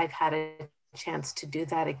that I've had a chance to do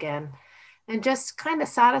that again. And just kind of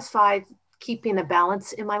satisfied keeping a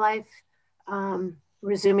balance in my life,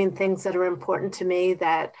 resuming things that are important to me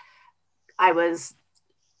that I was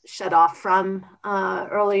shut off from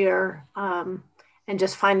earlier, and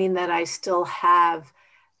just finding that I still have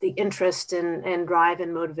the interest and drive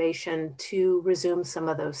and motivation to resume some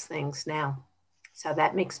of those things now. So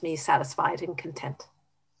that makes me satisfied and content.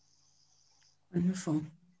 Wonderful.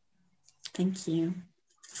 Thank you.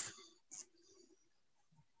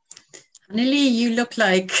 Anneli, you look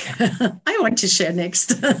like I want to share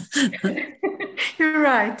next. You're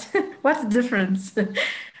right. What a difference.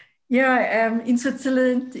 Here I am in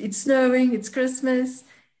Switzerland. It's snowing, it's Christmas.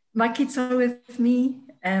 My kids are with me.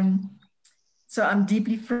 So I'm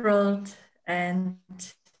deeply thrilled and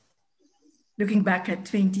looking back at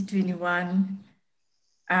 2021,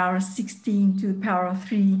 our 16 to the Power of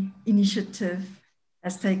 3 initiative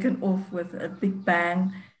has taken off with a big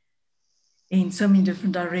bang in so many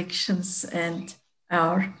different directions, and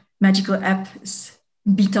our magical app is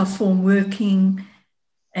in beta form working.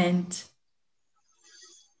 And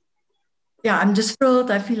yeah, I'm just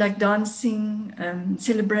thrilled. I feel like dancing,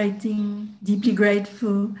 celebrating, deeply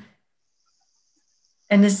grateful,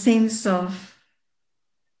 and a sense of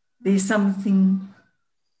there's something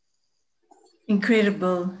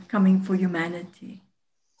incredible coming for humanity.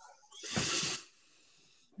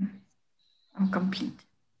 I'm complete.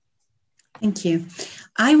 Thank you.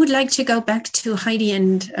 I would like to go back to Heidi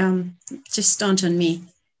and just dawned on me.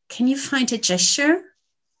 Can you find a gesture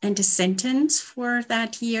and a sentence for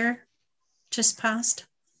that year just passed?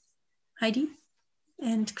 Heidi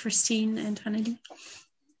and Christine and Hanneli?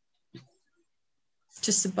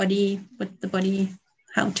 Just the body, what the body,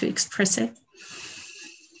 how to express it.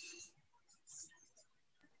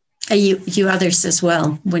 You others as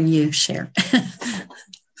well when you share.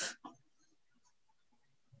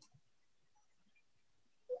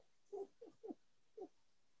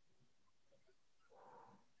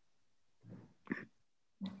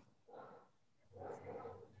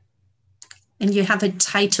 And you have a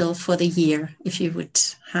title for the year, if you would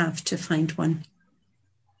have to find one,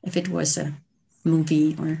 if it was a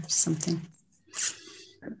movie or something.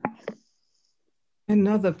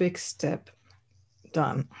 Another big step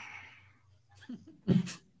done.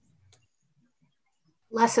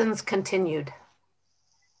 Lessons continued.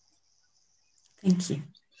 Thank you.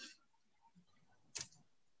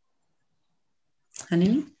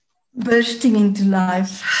 Hanneli? Bursting into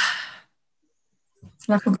life.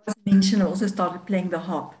 I forgot to mention, I also started playing the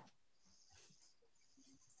harp.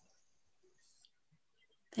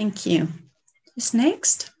 Thank you. Who's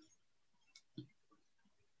next?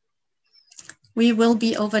 We will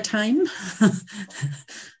be over time.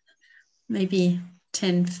 Maybe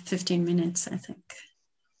 10, 15 minutes, I think.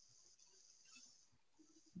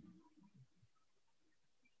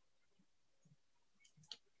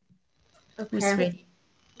 Okay.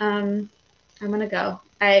 I'm gonna go.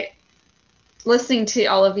 Listening to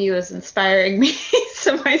all of you is inspiring me,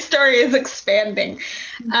 so my story is expanding.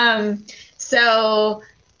 So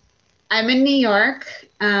I'm in New York.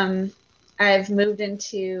 I've moved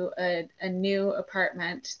into a new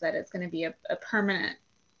apartment that is going to be a permanent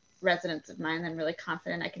residence of mine. I'm really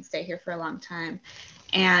confident I can stay here for a long time.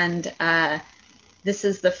 And this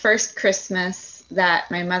is the first Christmas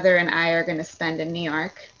that my mother and I are going to spend in New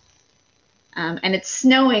York. And it's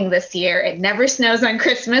snowing this year. It never snows on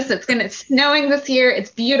Christmas. It's snowing this year.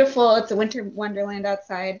 It's beautiful. It's a winter wonderland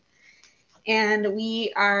outside. And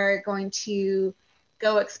we are going to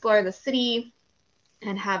go explore the city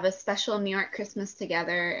and have a special New York Christmas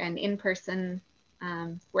together and in person.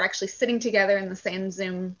 We're actually sitting together in the same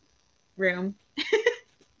Zoom room.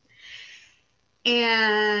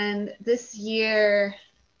 And this year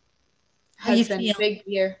has been a big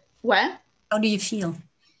year. What? How do you feel?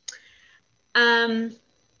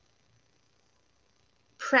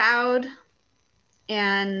 Proud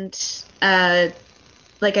and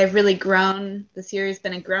like I've really grown. This year has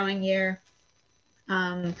been a growing year.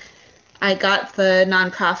 I got the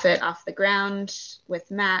nonprofit off the ground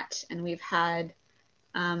with Matt, and we've had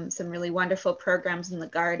some really wonderful programs in the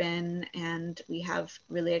garden, and we have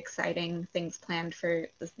really exciting things planned for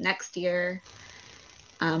this next year,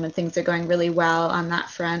 and things are going really well on that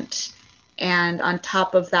front. And on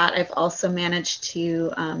top of that, I've also managed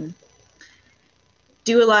to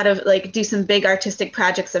do some big artistic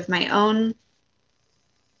projects of my own.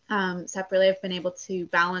 Separately, I've been able to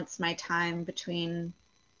balance my time between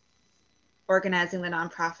organizing the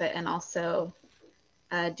nonprofit and also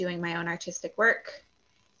doing my own artistic work.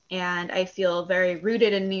 And I feel very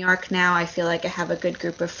rooted in New York now. I feel like I have a good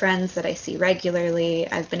group of friends that I see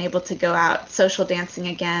regularly. I've been able to go out social dancing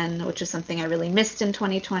again, which is something I really missed in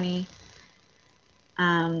 2020.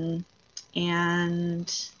 And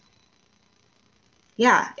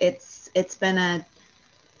yeah, it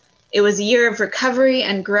was a year of recovery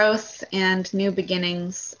and growth and new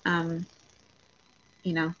beginnings.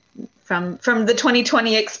 You know, from the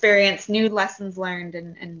 2020 experience, new lessons learned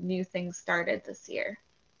and new things started this year.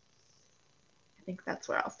 I think that's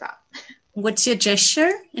where I'll stop. What's your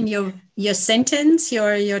gesture and your sentence,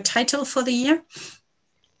 your title for the year?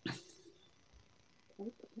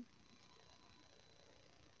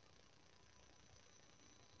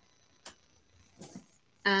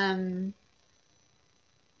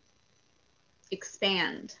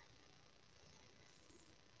 Expand.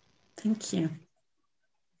 Thank you.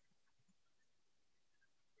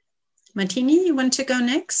 Martini, you want to go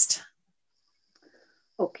next?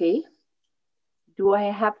 Okay. Do I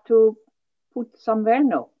have to put somewhere?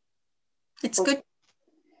 No. It's okay.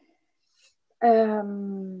 Good.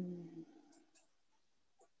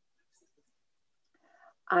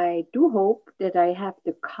 I do hope that I have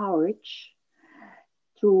the courage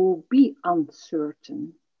to be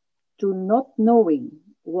uncertain, to not knowing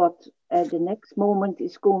what the next moment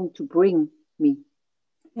is going to bring me.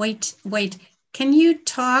 Wait. Can you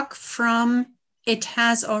talk from it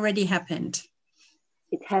has already happened?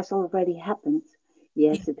 It has already happened.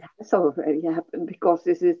 Yes, it has already happened because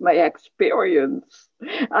this is my experience.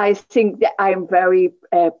 I think that I'm very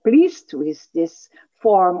pleased with this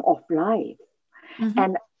form of life. Mm-hmm.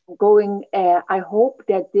 And I hope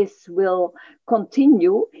that this will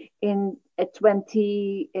continue in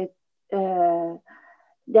 20.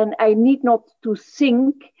 Then I need not to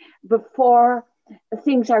think before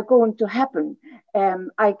things are going to happen.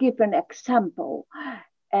 I give an example.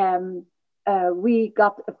 We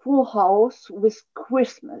got a full house with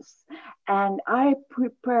Christmas, and I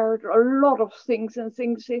prepared a lot of things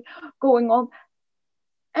going on,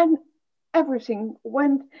 and everything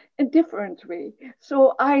went a different way.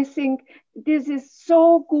 So I think this is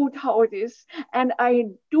so good how it is, and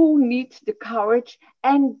I do need the courage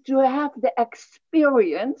and to have the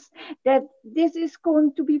experience that this is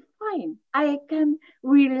going to be fine. I can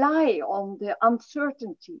rely on the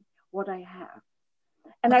uncertainty what I have,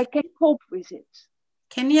 and I can cope with it.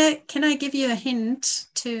 Can I give you a hint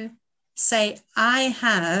to say I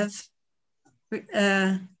have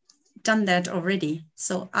done that already?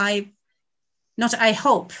 So I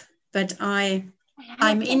hope, but I'm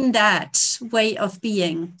in that way of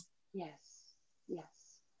being. Yes.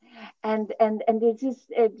 And this is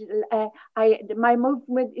my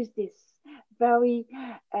movement is this very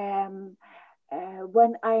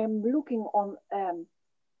when I am looking on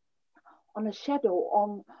a shadow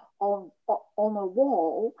on a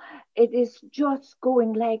wall, it is just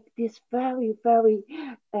going like this very, very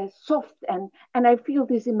soft, and I feel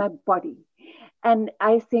this in my body. And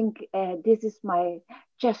I think this is my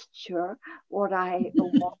gesture, what I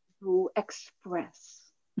want to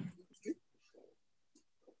express.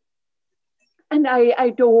 And I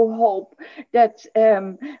do hope that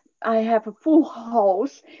I have a full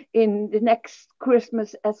house in the next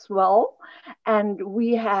Christmas as well. And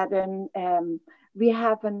we have a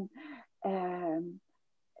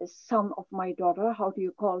son of my daughter. How do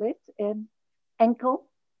you call it? Uncle.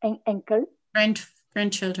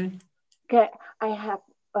 Grandchildren. Okay,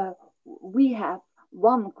 we have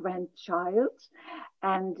one grandchild,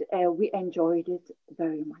 and we enjoyed it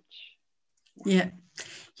very much. Yeah.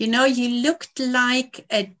 You know, you looked like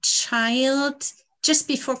a child just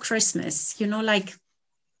before Christmas, you know, like,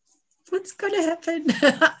 what's going to happen?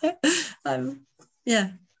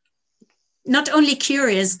 Yeah. Not only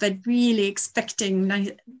curious, but really expecting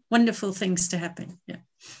nice, wonderful things to happen. Yeah.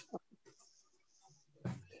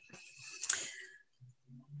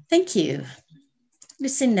 Thank you.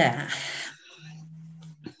 Lucinda.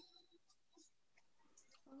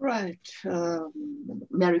 Right.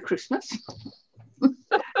 Merry Christmas.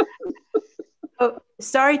 Oh,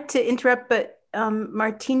 sorry to interrupt, but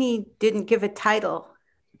Martini didn't give a title.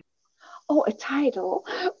 Oh, a title.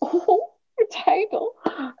 Oh, a title.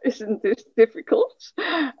 Isn't this difficult?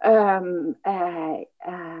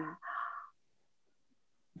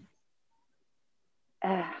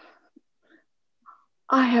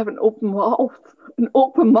 I have an open mouth.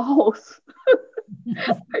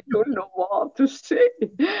 I don't know what to say.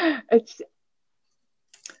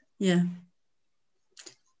 Yeah.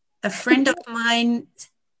 A friend of mine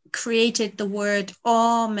created the word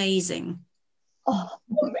amazing. Oh,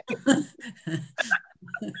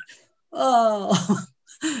 oh,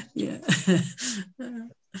 yeah.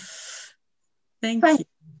 Thank Fine. you.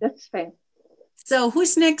 That's fine. So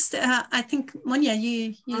who's next? I think, Monia,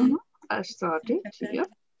 you I started, yeah.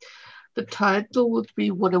 The title would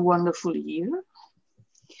be What a Wonderful Year.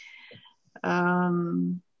 I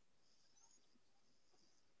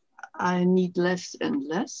need less and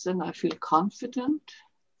less, and I feel confident.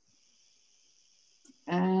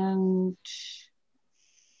 And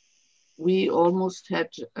we almost had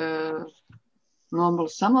a normal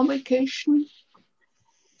summer vacation,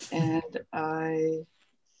 and I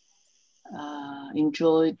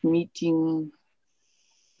enjoyed meeting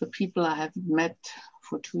the people I haven't met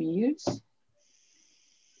for 2 years.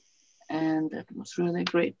 And that was really a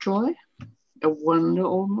great joy, a wonder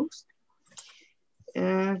almost.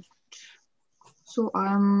 And so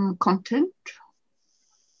I'm content.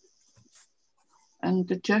 And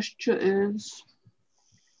the gesture is,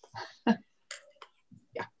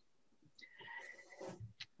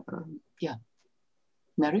 yeah,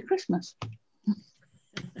 Merry Christmas.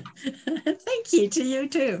 Thank you to you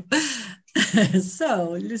too.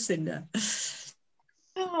 So, Lucinda.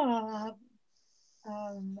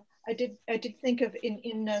 I did think of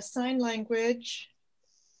in sign language,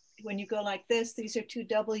 when you go like this, these are 2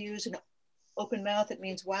 W's and open mouth, it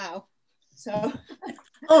means wow. So.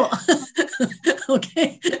 Oh,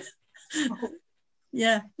 okay.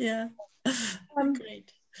 Yeah.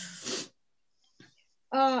 Great.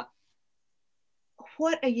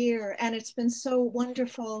 What a year. And it's been so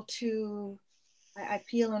wonderful to, I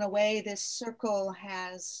feel in a way this circle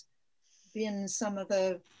has been some of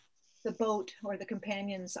the boat or the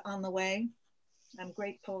companions on the way. I'm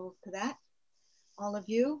grateful to that, all of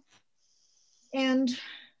you. And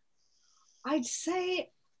I'd say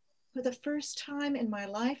for the first time in my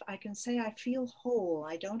life, I can say I feel whole.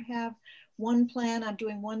 I don't have one plan, I'm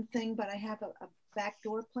doing one thing, but I have a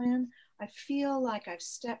backdoor plan. I feel like I've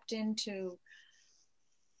stepped into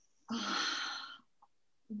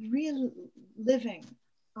real living.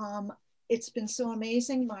 It's been so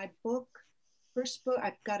amazing. My first book,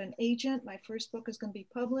 I've got an agent. My first book is going to be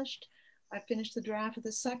published. I finished the draft of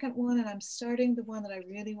the second one, and I'm starting the one that I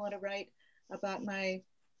really want to write about my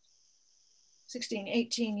 16,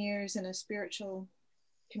 18 years in a spiritual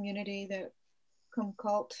community that come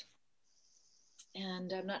cult.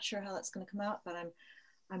 And I'm not sure how that's going to come out, but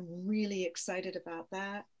I'm really excited about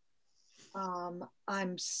that.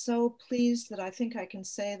 I'm so pleased that I think I can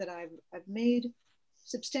say that I've made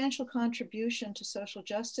substantial contribution to social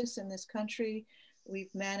justice in this country.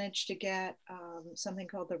 We've managed to get something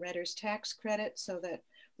called the renter's tax credit, so that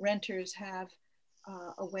renters have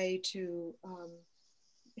a way to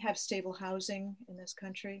have stable housing in this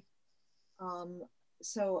country.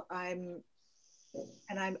 So I've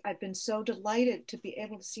been so delighted to be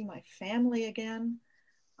able to see my family again.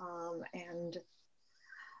 And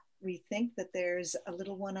we think that there's a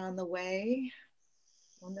little one on the way.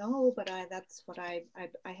 Well, no, but that's what I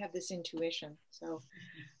have this intuition. So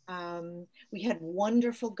we had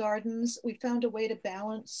wonderful gardens. We found a way to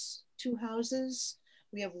balance 2 houses.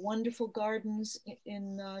 We have wonderful gardens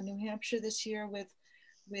in New Hampshire this year with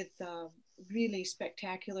really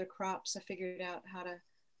spectacular crops. I figured out how to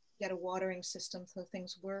get a watering system so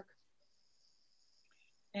things work.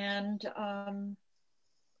 And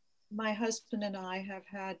my husband and I have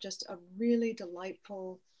had just a really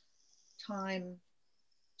delightful time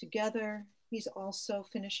together. He's also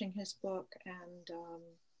finishing his book, and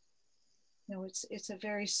you know, it's a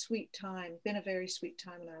very sweet time, been a very sweet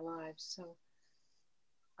time in our lives. So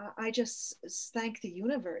I just thank the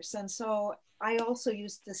universe. And so I also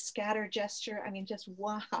use the scatter gesture. I mean, just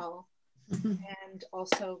wow. And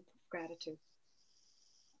also gratitude.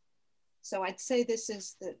 So I'd say this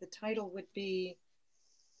is the title would be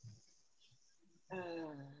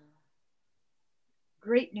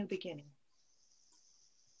Great New Beginning.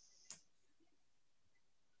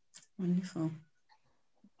 Wonderful.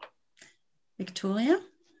 Victoria?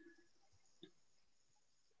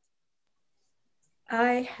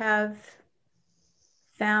 I have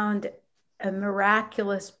found a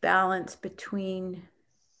miraculous balance between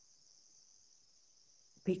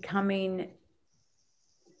becoming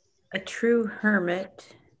a true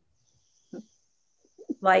hermit,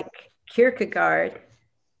 like Kierkegaard,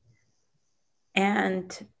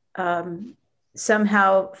 and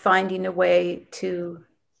somehow finding a way to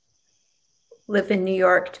live in New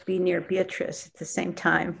York to be near Beatrice at the same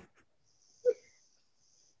time.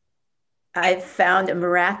 I've found a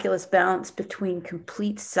miraculous balance between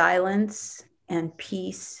complete silence and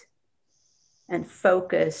peace and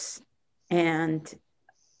focus and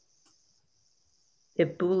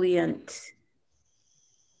ebullient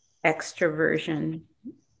extroversion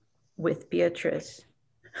with Beatrice.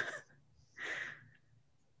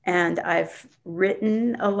 and I've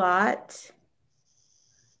written a lot.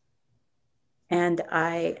 And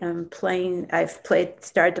I am playing,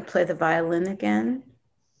 started to play the violin again.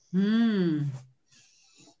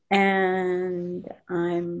 And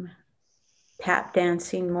I'm tap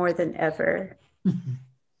dancing more than ever.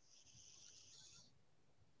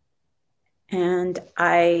 And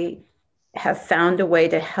I have found a way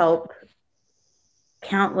to help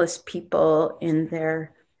countless people in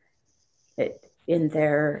their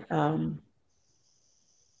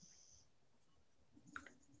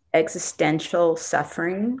existential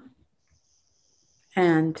suffering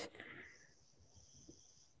and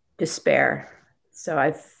despair. So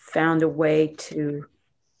I've found a way to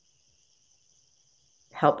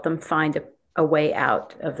help them find a way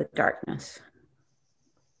out of the darkness.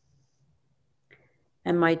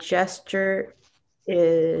 And my gesture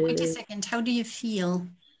is... Wait a second, how do you feel?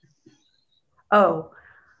 Oh,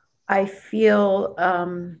 I feel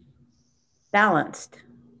balanced.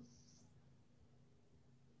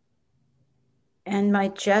 And my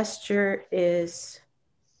gesture is,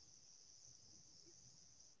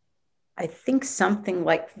 I think, something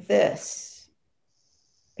like this,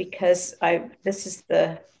 because this is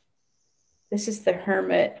the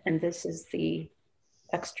hermit and this is the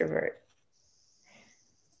extrovert.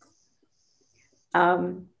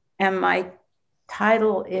 And my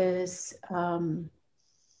title is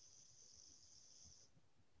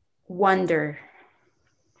Wonder.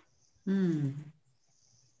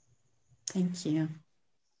 Thank you.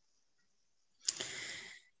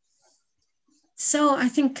 So I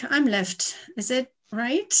think I'm left. Is it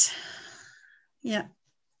right? Yeah.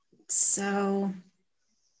 So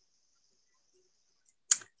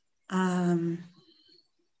I'm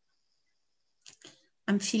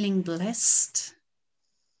feeling blessed,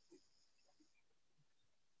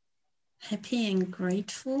 happy and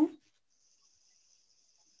grateful.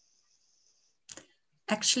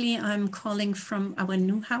 Actually, I'm calling from our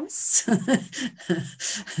new house.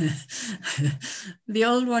 The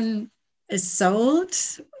old one is sold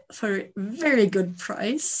for a very good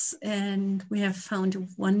price, and we have found a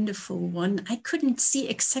wonderful one. I couldn't see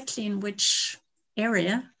exactly in which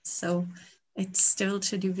area, so it's still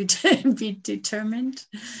to be determined.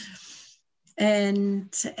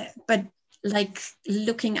 But like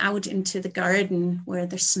looking out into the garden where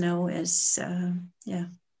the snow is,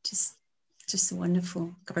 just a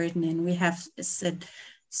wonderful garden. And we have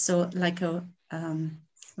so like a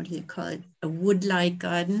what do you call it, a wood-like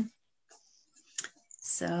garden.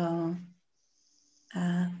 So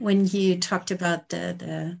when you talked about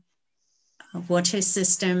the water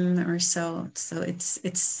system or so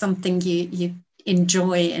it's something you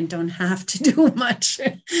enjoy and don't have to do much.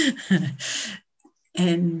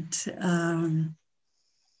 And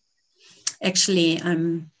actually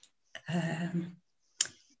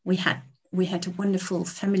we had a wonderful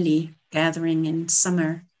family gathering in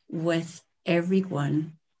summer with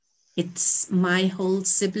everyone. It's my whole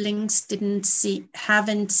siblings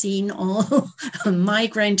haven't seen all my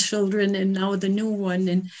grandchildren and now the new one.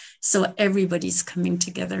 And so everybody's coming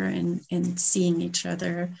together and seeing each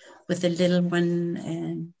other with the little one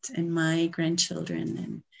and my grandchildren.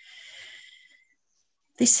 And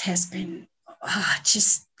this has been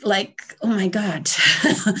just like, oh my God,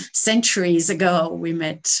 centuries ago we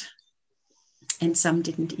met. And some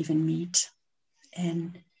didn't even meet.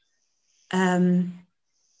 And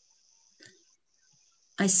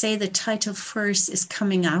I say the title first is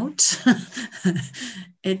coming out.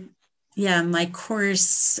 My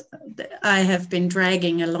course, I have been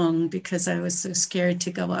dragging along because I was so scared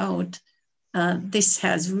to go out. This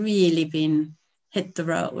has really been hit the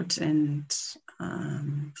road. And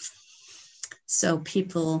so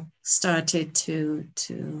people started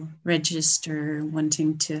to register,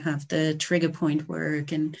 wanting to have the trigger point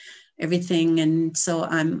work and everything. And so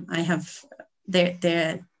there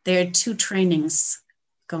are 2 trainings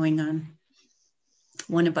going on.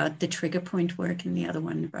 One about the trigger point work and the other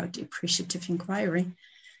one about the appreciative inquiry.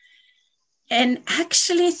 And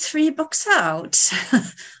actually 3 books out.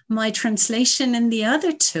 My translation in the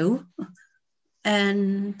other 2.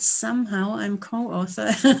 And somehow I'm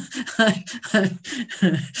co-author.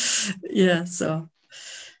 Yeah, so.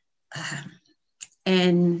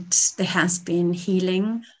 And there has been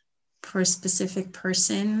healing for a specific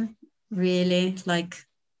person, really, like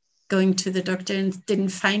going to the doctor and didn't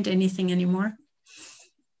find anything anymore.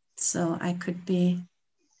 So I could be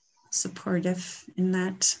supportive in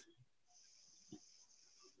that.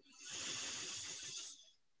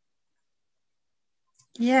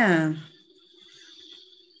 Yeah.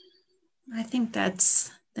 I think that's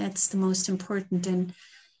the most important.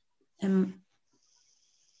 And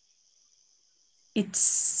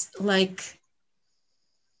it's like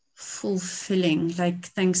fulfilling, like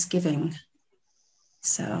Thanksgiving.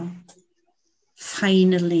 So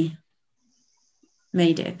finally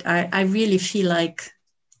made it. I really feel like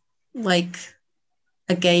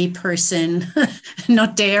a gay person,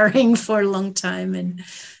 not daring for a long time,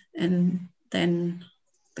 and then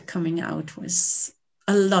the coming out was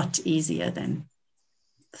a lot easier than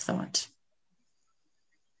thought.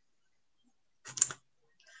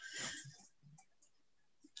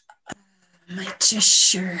 My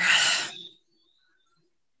gesture.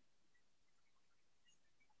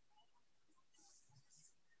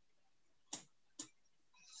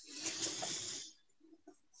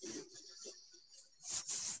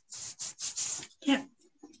 Yeah.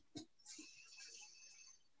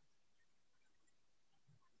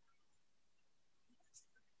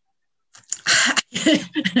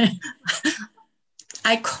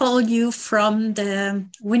 I call you from the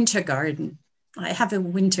winter garden. I have a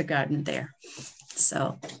winter garden there.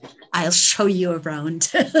 So I'll show you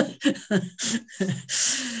around.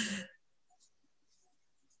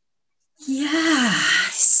 Yeah,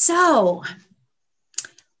 so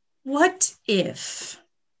what if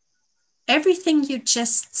everything you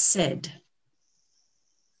just said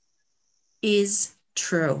is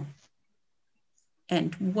true?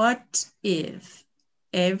 And what if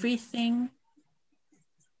everything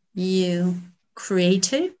you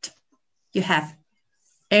created, you have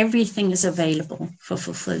everything is available for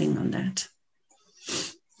fulfilling on that?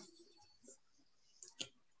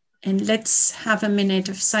 And let's have a minute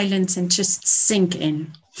of silence and just sink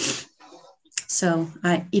in. So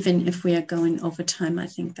even if we are going over time, I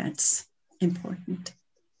think that's important.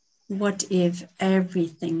 What if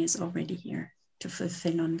everything is already here to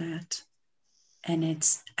fulfill on that? And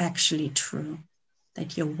it's actually true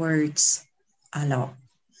that your words are law.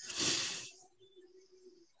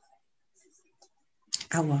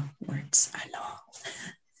 Our words are law.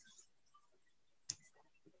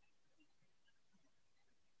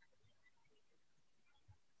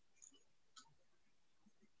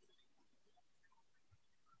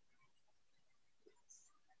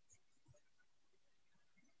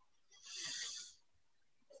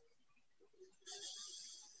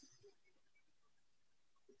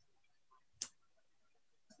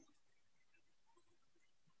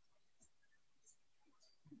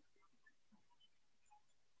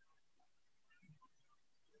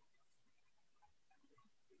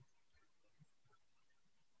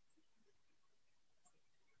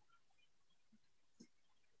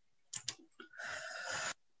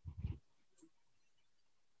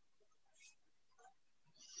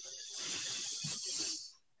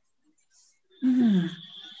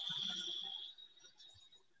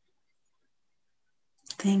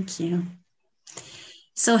 Thank you.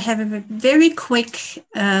 So have a very quick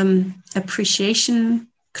appreciation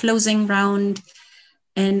closing round.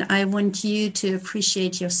 And I want you to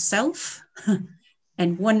appreciate yourself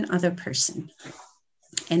and one other person,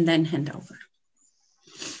 and then hand over.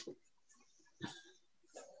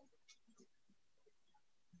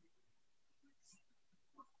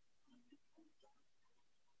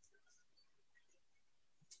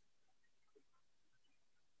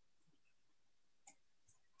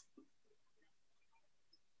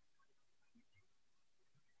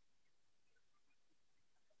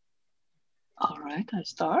 All right, I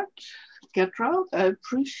start. Gertraud, I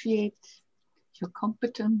appreciate your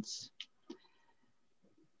competence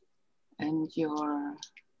and your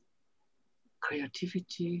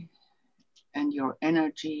creativity and your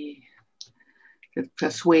energy that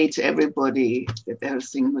persuades everybody that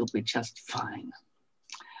everything will be just fine.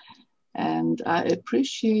 And I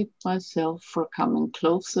appreciate myself for coming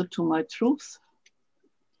closer to my truth,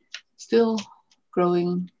 still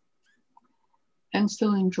growing and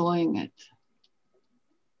still enjoying it.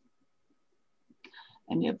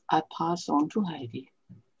 And I pass on to Heidi.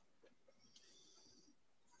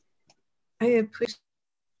 I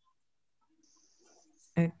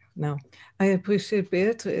appreciate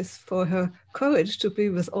Beatrice for her courage to be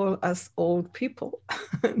with all us old people.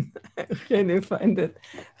 I really find it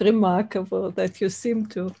remarkable that you seem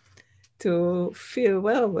to feel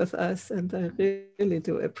well with us, and I really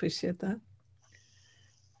do appreciate that.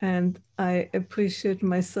 And I appreciate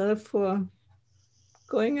myself for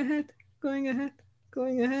going ahead,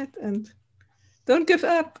 and don't give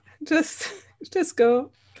up. Just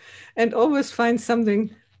go, and always find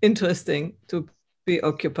something interesting to be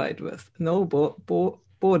occupied with. No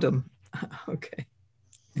boredom. Okay.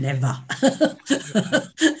 Never.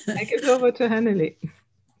 I give over to Hanneli.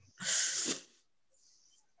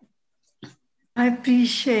 I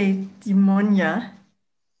appreciate, Monia,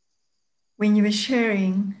 when you were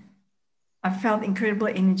sharing I felt incredible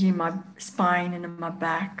energy in my spine and in my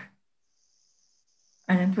back.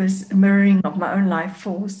 And it was a mirroring of my own life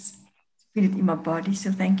force. Feel it in my body.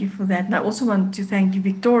 So thank you for that. And I also want to thank you,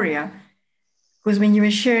 Victoria, because when you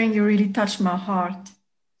were sharing, you really touched my heart.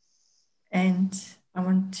 And I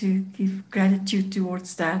want to give gratitude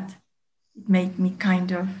towards that. It made me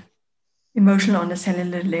kind of emotional on a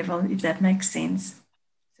cellular level, if that makes sense.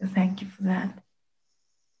 So thank you for that.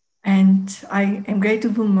 And I am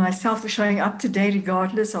grateful for myself for showing up today,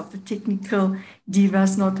 regardless of the technical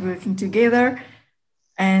divas not working together,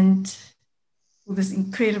 and for this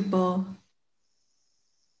incredible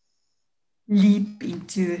leap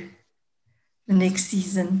into the next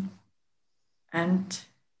season, and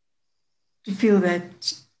to feel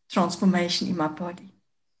that transformation in my body.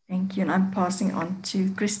 Thank you. And I'm passing on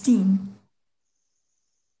to Christine.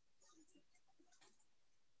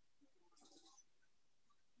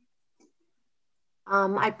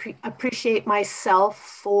 I appreciate myself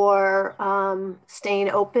for staying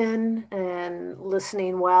open and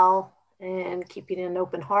listening well and keeping an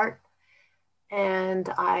open heart. And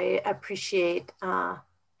I appreciate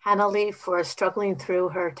Hannah-Lee for struggling through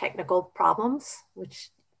her technical problems, which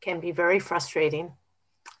can be very frustrating.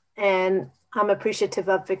 And I'm appreciative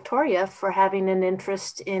of Victoria for having an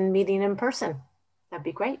interest in meeting in person. That'd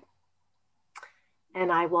be great.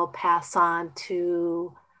 And I will pass on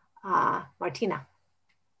to Martina.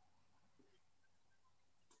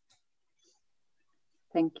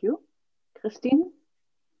 Thank you, Christine.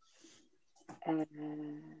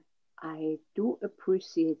 I do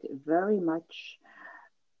appreciate very much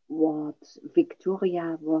what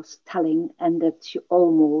Victoria was telling, and that she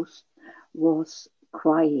almost was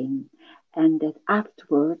crying, and that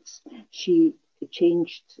afterwards she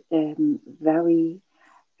changed very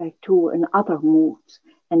to another mood,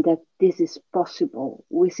 and that this is possible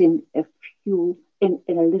within a few, in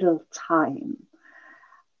a little time.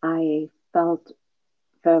 I felt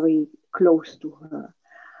very close to her.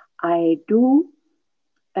 I do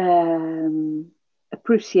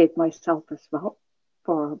appreciate myself as well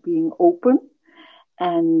for being open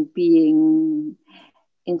and being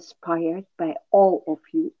inspired by all of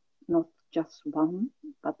you, not just one,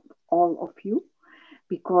 but all of you,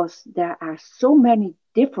 because there are so many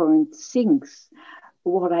different things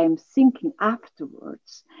what I'm thinking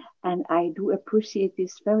afterwards, and I do appreciate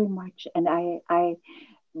this very much, and I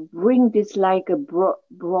bring this like a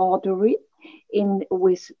broadery in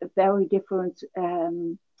with very different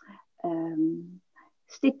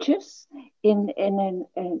stitches in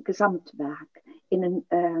a Gesamtwerk, in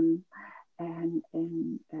an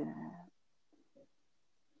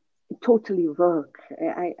totally work.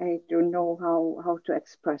 I don't know how to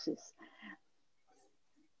express this.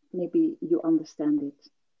 Maybe you understand it.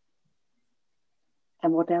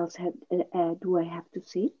 And what else do I have to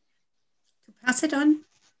say? To pass it on.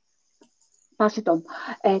 Pass it on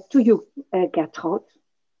to you, Gertraud.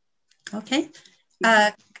 Okay.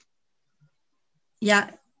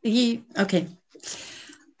 Okay.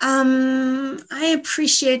 I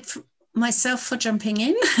appreciate myself for jumping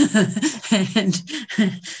in,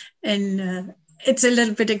 and it's a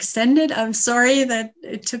little bit extended. I'm sorry that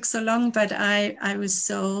it took so long, but I was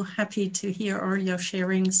so happy to hear all your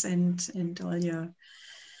sharings and all your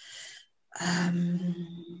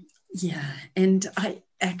and I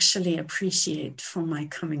actually appreciate for my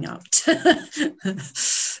coming out.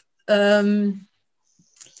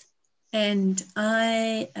 And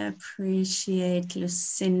I appreciate,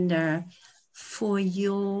 Lucinda, for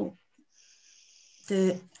your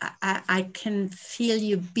I can feel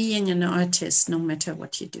you being an artist no matter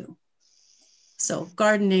what you do. So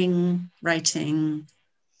gardening, writing,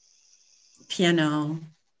 piano,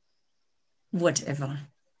 whatever,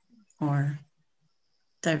 or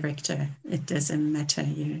director, it doesn't matter.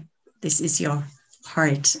 This is your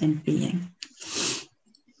heart and being.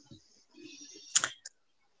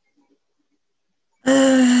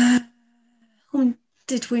 Whom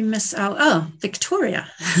did we miss out? Oh, Victoria.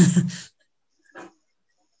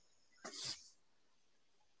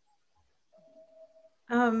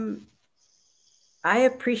 I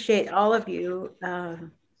appreciate all of you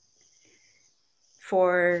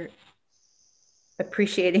for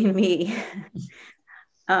appreciating me.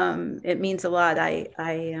 It means a lot.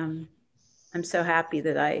 I'm so happy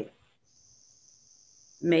that I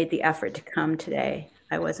made the effort to come today.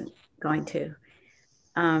 I wasn't going to.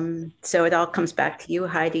 So it all comes back to you,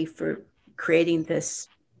 Heidi, for creating this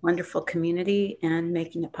wonderful community and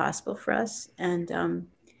making it possible for us. And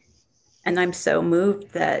I'm so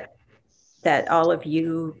moved that all of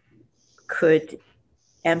you could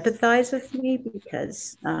empathize with me,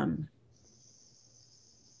 because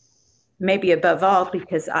maybe above all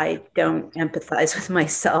because I don't empathize with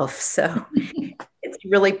myself. So it's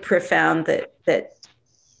really profound that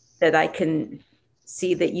I can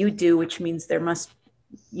see that you do, which means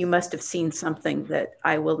you must have seen something that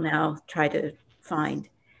I will now try to find.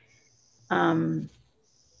 And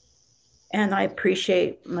I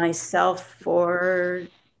appreciate myself for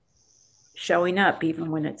showing up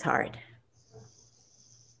even when it's hard.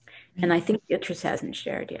 And I think Beatrice hasn't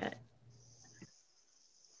shared yet.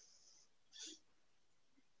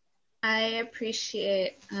 I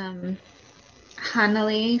appreciate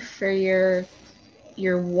Hanali for your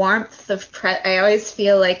warmth of I always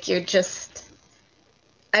feel like you're just,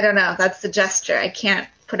 I don't know, that's the gesture. I can't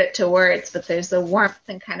put it to words, but there's a warmth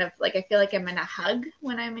and kind of like I feel like I'm in a hug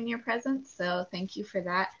when I'm in your presence. So thank you for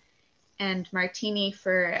that. And Martini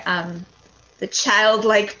for the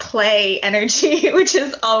childlike play energy, which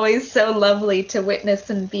is always so lovely to witness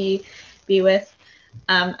and be with.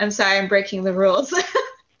 I'm sorry, I'm breaking the rules.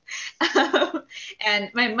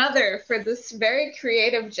 And my mother for this very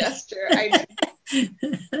creative gesture. I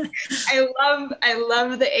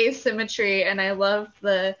love the asymmetry, and I love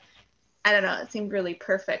I don't know, it seemed really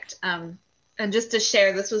perfect. And just to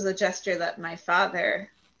share, this was a gesture that my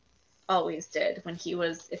father always did when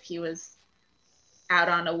if he was out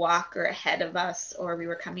on a walk or ahead of us, or we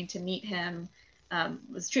were coming to meet him. It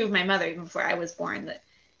was true of my mother even before I was born, that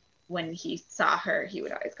when he saw her, he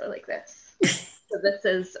would always go like this. So this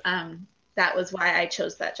is, that was why I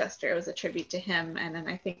chose that gesture. It was a tribute to him. And then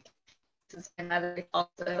I think since my mother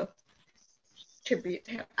also tribute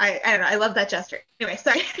to him. I don't know, I love that gesture. Anyway,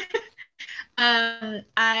 sorry.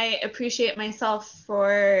 I appreciate myself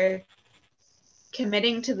for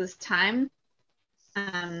committing to this time,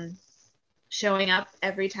 showing up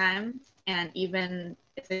every time, and even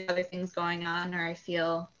if there's other things going on or I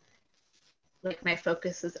feel like my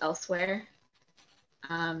focus is elsewhere,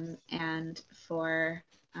 and for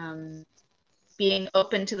being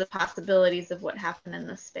open to the possibilities of what happened in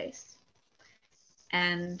this space.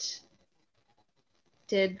 And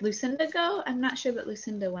did Lucinda go? I'm not sure that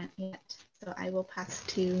Lucinda went yet, so I will pass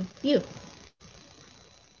to you.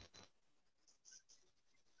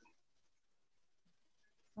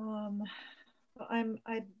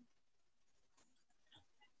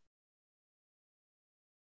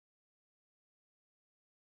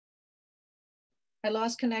 I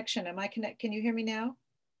lost connection. Am I connect? Can you hear me now?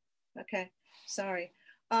 Okay, sorry.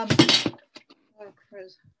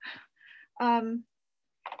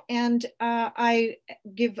 And I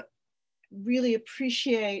really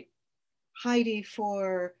appreciate Heidi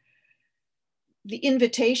for the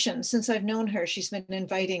invitation. Since I've known her, she's been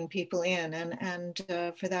inviting people in, and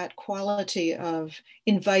for that quality of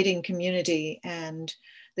inviting community and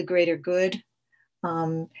the greater good.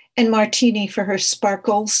 And Martini for her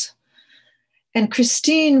sparkles. And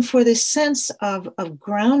Christine for this sense of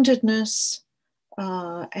groundedness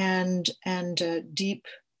and deep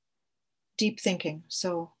thinking.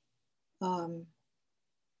 So I'll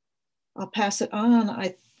pass it on,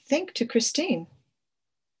 I think, to Christine.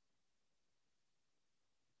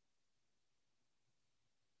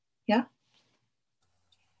 Yeah?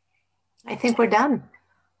 I think we're done.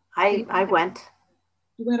 I went.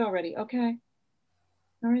 You went already, okay.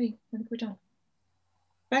 Alrighty, I think we're done.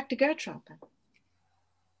 Back to Gertraud then.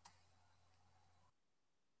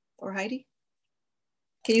 Or Heidi?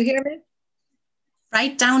 Can you hear me?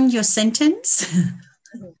 Write down your sentence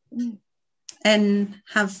and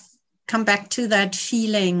come back to that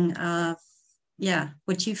feeling of,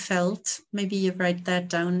 what you felt. Maybe you write that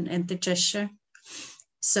down in the gesture,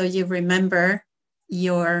 so you remember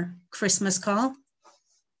your Christmas call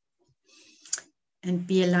and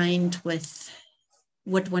be aligned with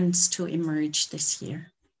what wants to emerge this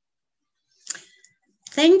year.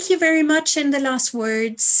 Thank you very much. In the last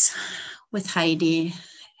words with Heidi,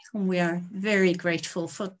 we are very grateful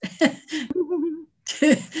for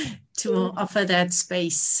to offer that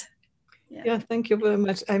space. Yeah, thank you very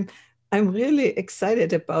much. I'm really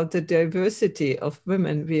excited about the diversity of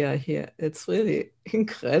women we are here. It's really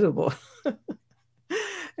incredible.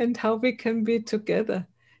 And how we can be together.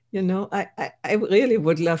 You know, I really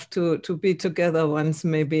would love to be together once,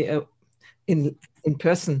 maybe in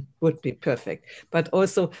person would be perfect, but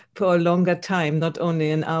also for a longer time, not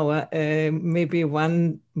only an hour, maybe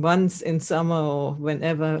once in summer or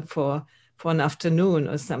whenever for an afternoon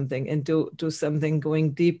or something, and do something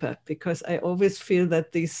going deeper, because I always feel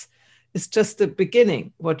that this is just the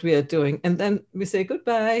beginning, what we are doing. And then we say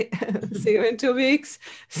goodbye, see you in 2 weeks.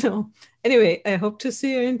 So anyway, I hope to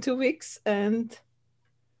see you in 2 weeks and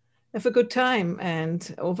have a good time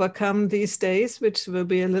and overcome these days, which will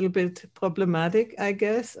be a little bit problematic, I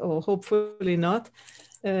guess, or hopefully not.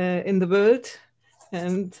 in the world,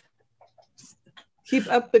 and keep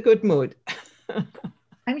up the good mood.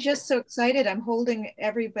 I'm just so excited. I'm holding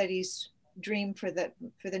everybody's dream for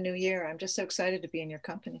the new year. I'm just so excited to be in your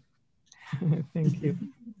company. Thank you.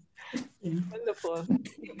 Wonderful.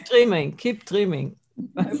 Keep dreaming. Keep dreaming.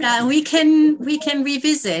 Bye-bye. Yeah, we can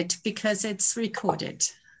revisit because it's recorded.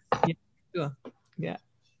 Yeah, sure. Yeah.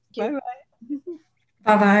 Bye-bye.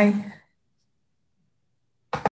 Bye-bye.